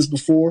anything like this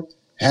before.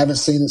 Haven't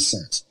seen it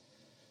since.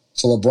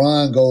 So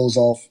LeBron goes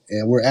off,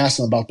 and we're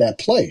asking about that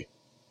play.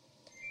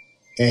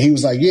 And he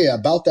was like, yeah,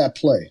 about that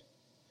play.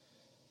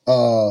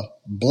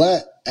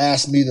 Blatt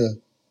asked me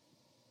to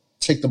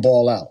take the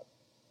ball out,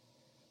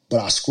 but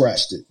I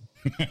scratched it.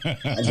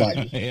 I was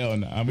like, hell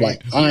no.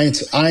 I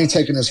ain't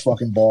taking this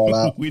fucking ball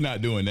out. We're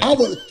not doing that.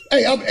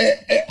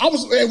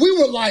 We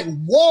were like,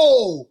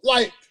 whoa,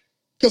 like,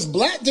 because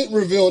Blatt didn't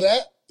reveal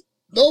that.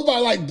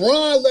 Nobody, like,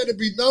 Bron let it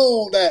be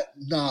known that,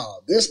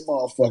 this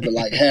motherfucker,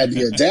 like, had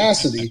the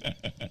audacity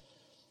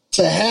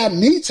to have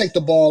me take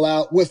the ball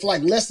out with,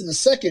 like, less than a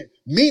second,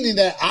 meaning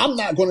that I'm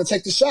not going to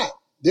take the shot.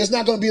 There's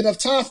not going to be enough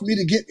time for me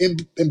to get in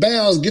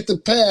bounds, get the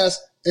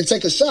pass, and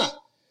take a shot.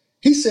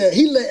 He said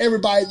he let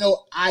everybody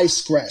know I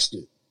scratched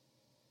it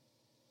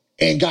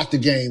and got the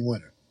game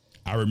winner.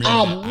 I remember.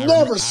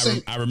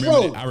 I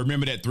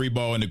remember that 3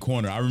 ball in the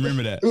corner. I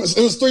remember that. It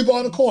was 3 ball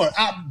in the corner.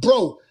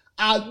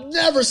 I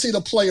never seen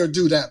a player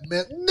do that,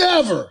 man.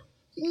 Never.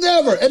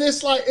 And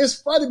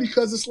it's funny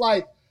because it's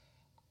like,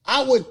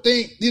 I would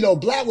think,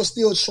 Blatt was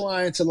still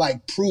trying to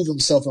like prove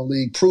himself in the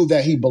league, prove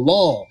that he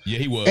belonged. Yeah,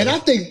 he was. And I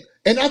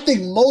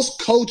think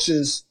most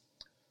coaches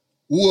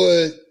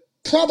would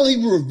probably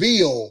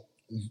reveal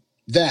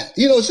that,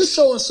 just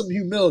showing some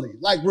humility,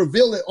 like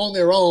reveal it on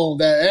their own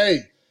that, hey,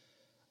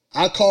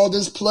 I called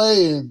this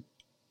play and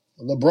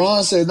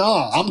LeBron said,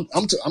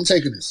 I'm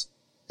taking this.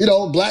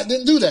 Blatt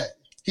didn't do that.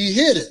 He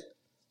hit it.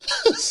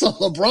 So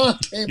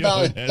LeBron came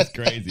out. That's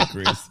crazy,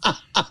 Chris. I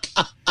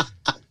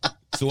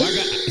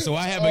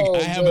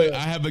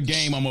have a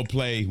game I'm gonna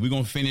play. We're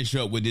gonna finish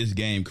up with this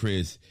game,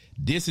 Chris.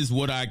 This is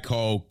what I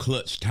call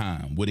clutch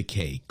time with a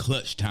K.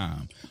 Clutch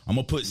time. I'm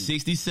gonna put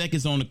 60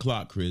 seconds on the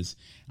clock, Chris.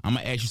 I'm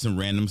gonna ask you some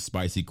random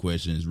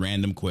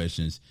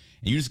questions,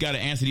 and you just gotta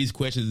answer these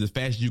questions as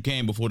fast as you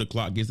can before the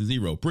clock gets to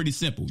 0. Pretty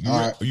simple.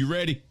 Are you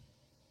ready?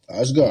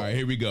 Let's go. All right,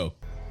 here we go.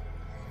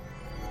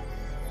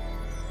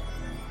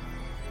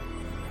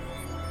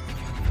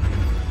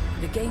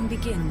 The game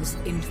begins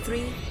in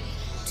 3,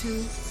 2,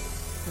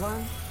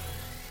 1.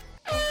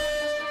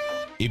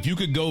 If you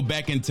could go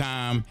back in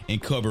time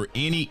and cover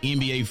any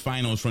NBA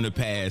finals from the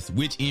past,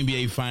 which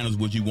NBA finals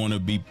would you want to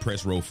be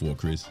press row for,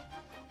 Chris?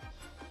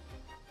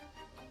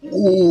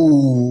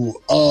 Ooh,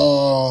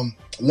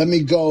 let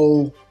me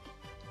go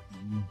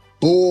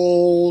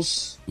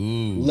Bulls,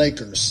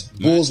 Lakers.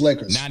 Bulls,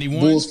 Lakers. 91?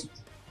 Bulls,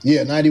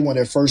 yeah, 91,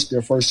 their first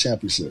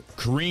championship.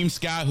 Kareem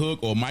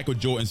Skyhook or Michael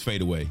Jordan's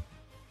fadeaway?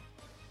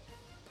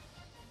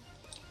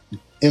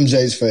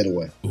 MJ's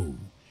fadeaway. Ooh.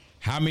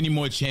 How many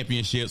more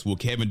championships will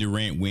Kevin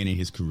Durant win in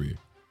his career?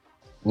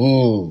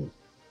 Ooh.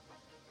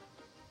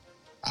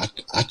 I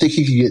think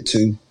he could get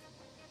 2.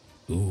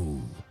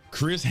 Ooh.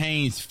 Chris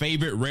Haynes'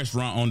 favorite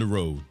restaurant on the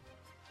road?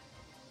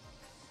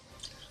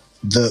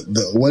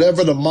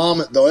 Whatever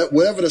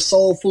the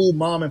soul food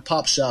mom and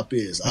pop shop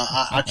is.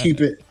 I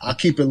keep it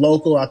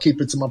local. I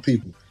keep it to my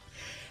people.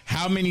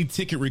 How many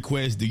ticket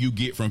requests do you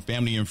get from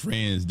family and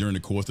friends during the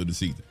course of the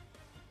season?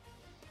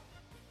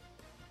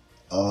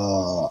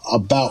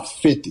 About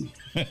 50.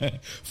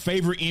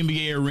 Favorite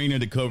NBA arena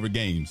to cover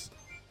games?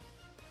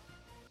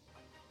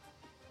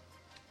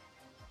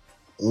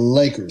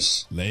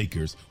 Lakers.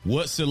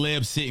 What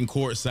celeb sitting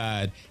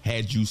courtside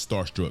had you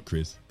starstruck,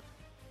 Chris?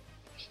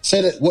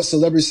 Say that. What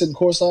celebrity sitting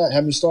courtside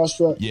had me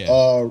starstruck? Yeah,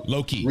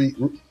 low key.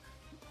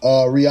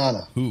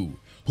 Rihanna.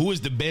 Who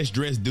is the best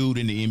dressed dude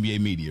in the NBA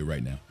media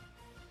right now?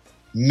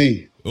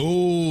 Me.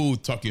 Oh,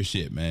 talk your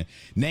shit, man.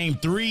 Name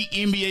 3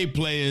 NBA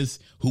players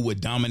who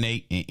would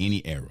dominate in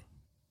any era.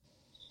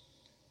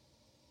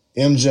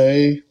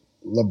 MJ,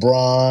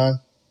 LeBron,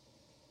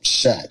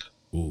 Shaq.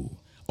 Ooh.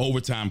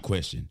 Overtime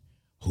question.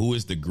 Who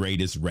is the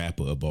greatest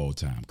rapper of all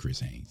time, Chris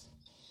Haynes?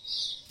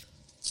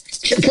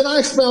 Can I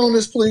expound on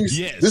this, please?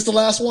 Yes. This the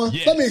last one?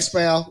 Yes. Let me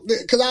expound,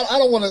 because I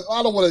don't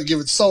want to give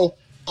it. So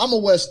I'm a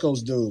West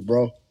Coast dude,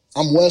 bro.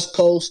 I'm West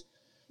Coast.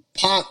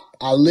 Pac,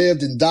 I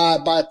lived and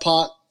died by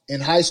Pac. In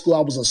high school,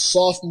 I was a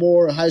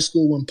sophomore in high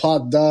school when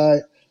Pac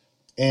died,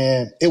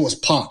 and it was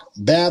Pac.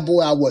 Bad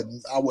Boy, I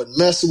wasn't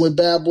messing with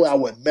Bad Boy. I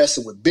wasn't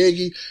messing with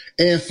Biggie.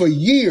 And for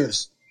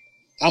years,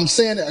 I'm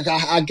saying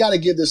I got to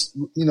give this,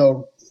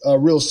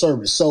 real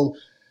service. So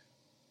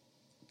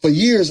for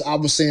years, I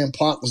was saying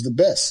Pac was the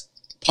best.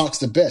 Pac's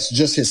the best,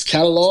 just his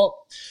catalog.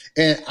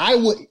 And I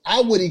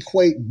would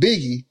equate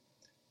Biggie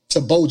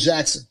to Bo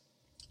Jackson.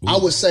 Ooh. I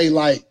would say,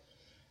 like,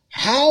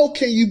 how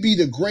can you be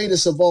the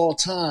greatest of all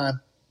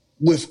time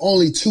with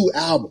only 2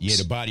 albums? Yeah,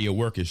 the body of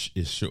work is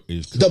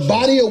the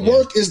body of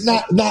work is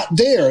not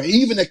there.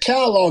 Even the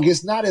catalog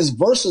is not as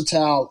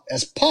versatile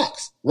as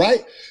Pac's,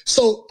 right?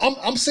 So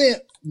I'm saying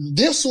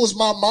this was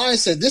my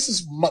mindset. This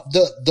is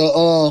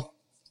the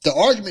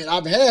argument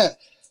I've had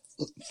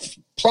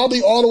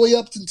probably all the way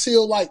up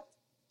until like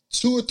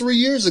 2 or 3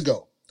 years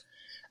ago.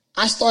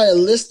 I started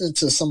listening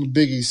to some of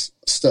Biggie's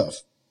stuff.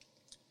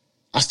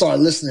 I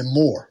started listening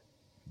more.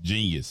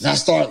 Genius. And I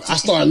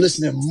started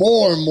listening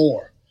more and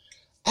more.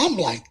 I'm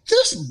like,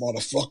 this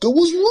motherfucker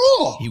was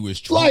raw. He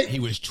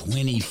was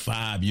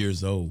 25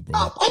 years old, bro.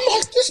 I'm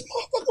like, this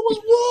motherfucker was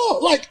raw.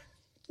 Like,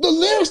 the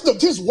lyrics,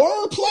 his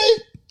wordplay.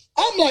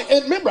 I'm like,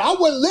 and remember, I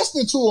wasn't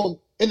listening to him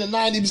in the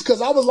 90s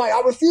because I was like,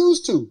 I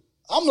refused to.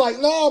 I'm like,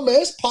 nah,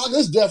 man, it's Pac,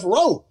 it's Death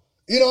Row.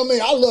 You know what I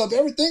mean? I loved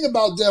everything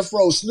about Death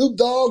Row. Snoop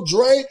Dogg,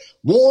 Dre,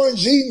 Warren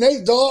G,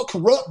 Nate Dogg,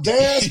 Corrupt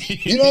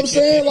Dash. You know what I'm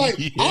saying? Like,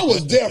 I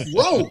was Death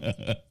Row.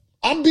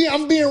 I'm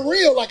being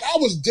real. Like, I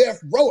was Death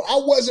Row. I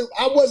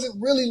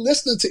wasn't really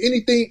listening to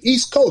anything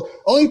East Coast.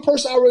 Only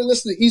person I really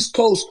listened to East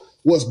Coast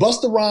was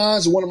Busta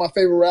Rhymes, one of my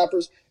favorite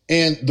rappers,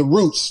 and The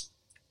Roots.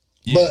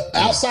 Yeah, but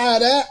outside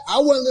of that, I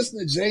wasn't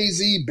listening to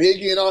Jay-Z,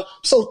 Biggie, and all.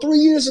 So 3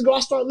 years ago, I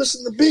started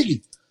listening to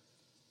Biggie.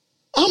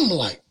 I'm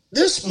like,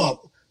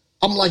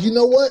 I'm like, you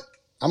know what?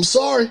 I'm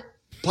sorry,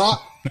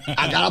 Pop.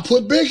 I gotta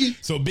put Biggie.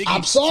 So Biggie,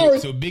 I'm sorry.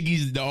 So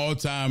Biggie's the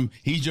all-time.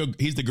 He's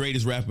the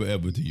greatest rapper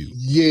ever to you.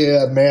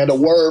 Yeah, man. The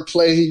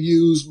wordplay he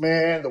used,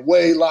 man. The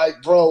way,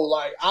 like, bro,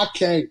 like I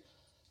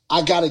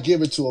gotta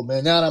give it to him,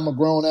 man. Now that I'm a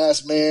grown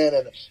ass man,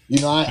 and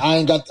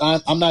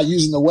I'm not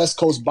using the West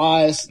Coast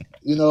bias,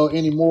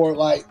 anymore.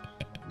 Like,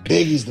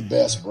 Biggie's the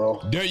best, bro.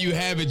 There you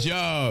have it,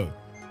 y'all.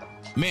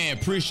 Man,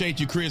 appreciate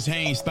you, Chris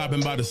Haynes,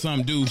 stopping by the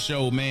Some Dude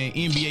Show, man.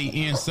 NBA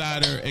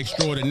Insider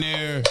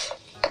Extraordinaire.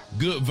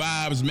 Good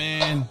vibes,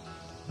 man.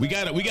 We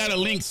got a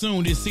link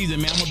soon this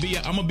season, man.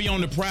 I'm gonna be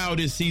on the prowl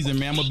this season,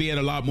 man. I'm gonna be at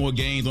a lot more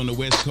games on the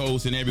West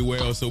Coast and everywhere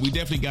else. So we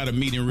definitely got to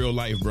meet in real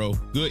life, bro.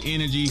 Good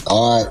energy.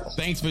 All right.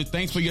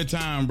 Thanks for your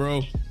time,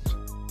 bro.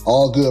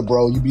 All good,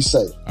 bro. You be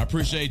safe. I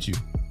appreciate you.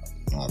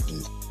 All right,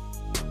 dude.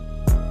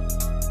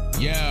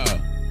 Yeah.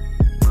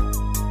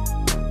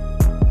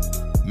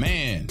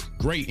 Man,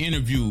 great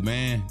interview,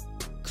 man.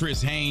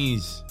 Chris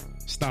Haynes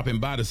stopping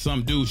by the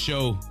Some Dude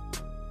Show.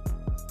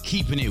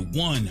 Keeping it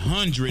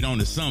 100 on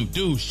the Some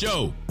Dude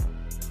Show.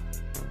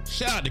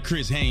 Shout out to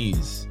Chris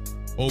Haynes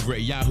over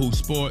at Yahoo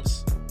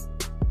Sports.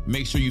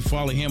 Make sure you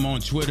follow him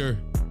on Twitter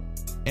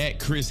at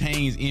Chris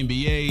Haynes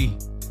NBA.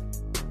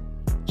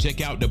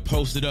 Check out the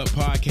Posted Up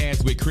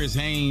podcast with Chris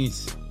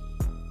Haynes.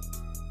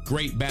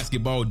 Great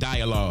basketball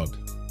dialogue.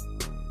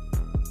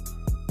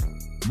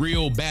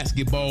 Real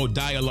basketball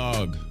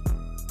dialogue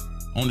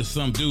on the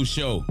Some Dude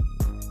Show.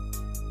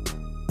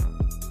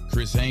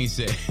 Chris Haynes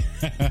said,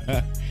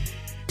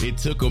 it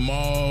took him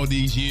all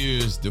these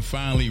years to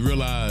finally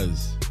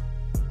realize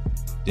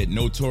that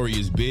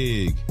Notorious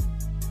Big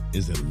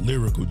is a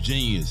lyrical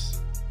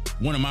genius.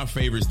 One of my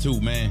favorites too,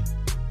 man.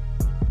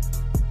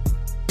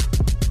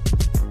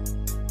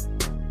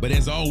 But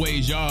as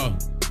always, y'all,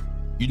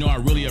 I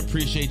really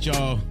appreciate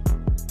y'all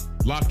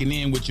locking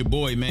in with your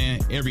boy, man.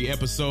 Every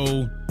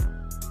episode,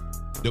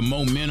 the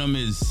momentum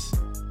is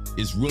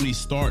really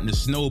starting to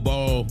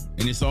snowball,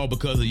 and it's all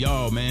because of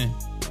y'all, man.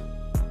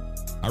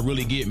 I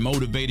really get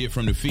motivated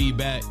from the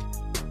feedback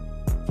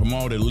from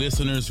all the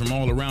listeners from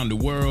all around the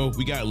world.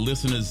 We got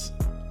listeners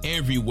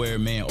everywhere,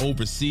 man,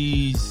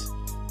 overseas,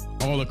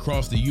 all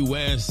across the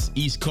U.S.,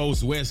 East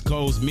Coast, West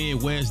Coast,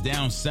 Midwest,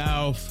 down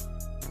south,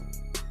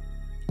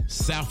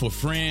 south of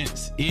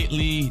France,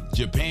 Italy,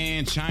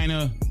 Japan,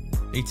 China.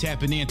 They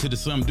tapping into the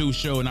Some Dude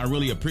Show, and I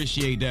really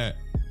appreciate that.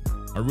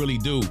 I really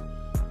do.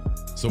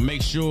 So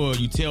make sure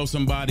you tell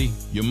somebody,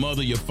 your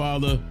mother, your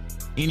father,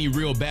 any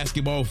real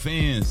basketball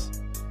fans,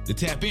 to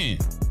tap in.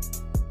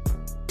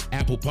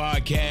 Apple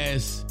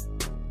Podcasts,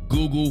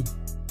 Google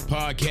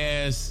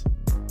Podcasts,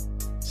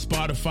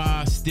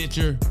 Spotify,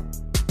 Stitcher,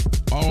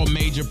 all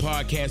major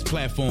podcast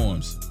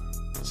platforms.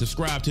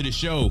 Subscribe to the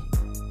show.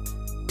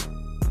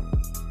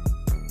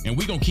 And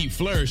we gonna keep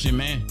flourishing,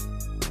 man.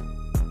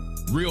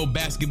 Real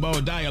basketball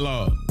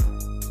dialogue.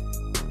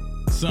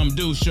 Some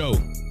Do Show.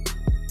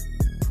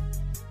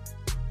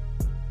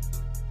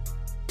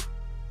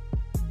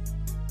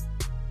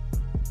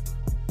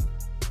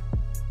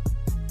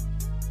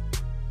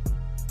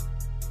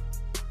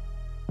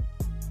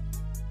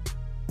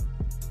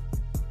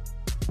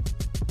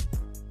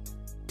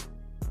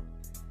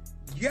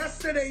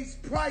 Yesterday's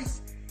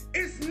price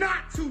is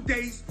not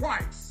today's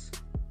price.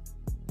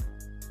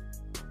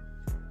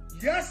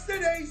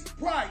 Yesterday's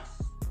price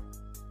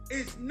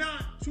is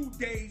not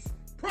today's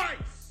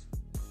price.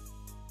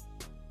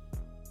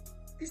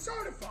 He's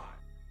certified.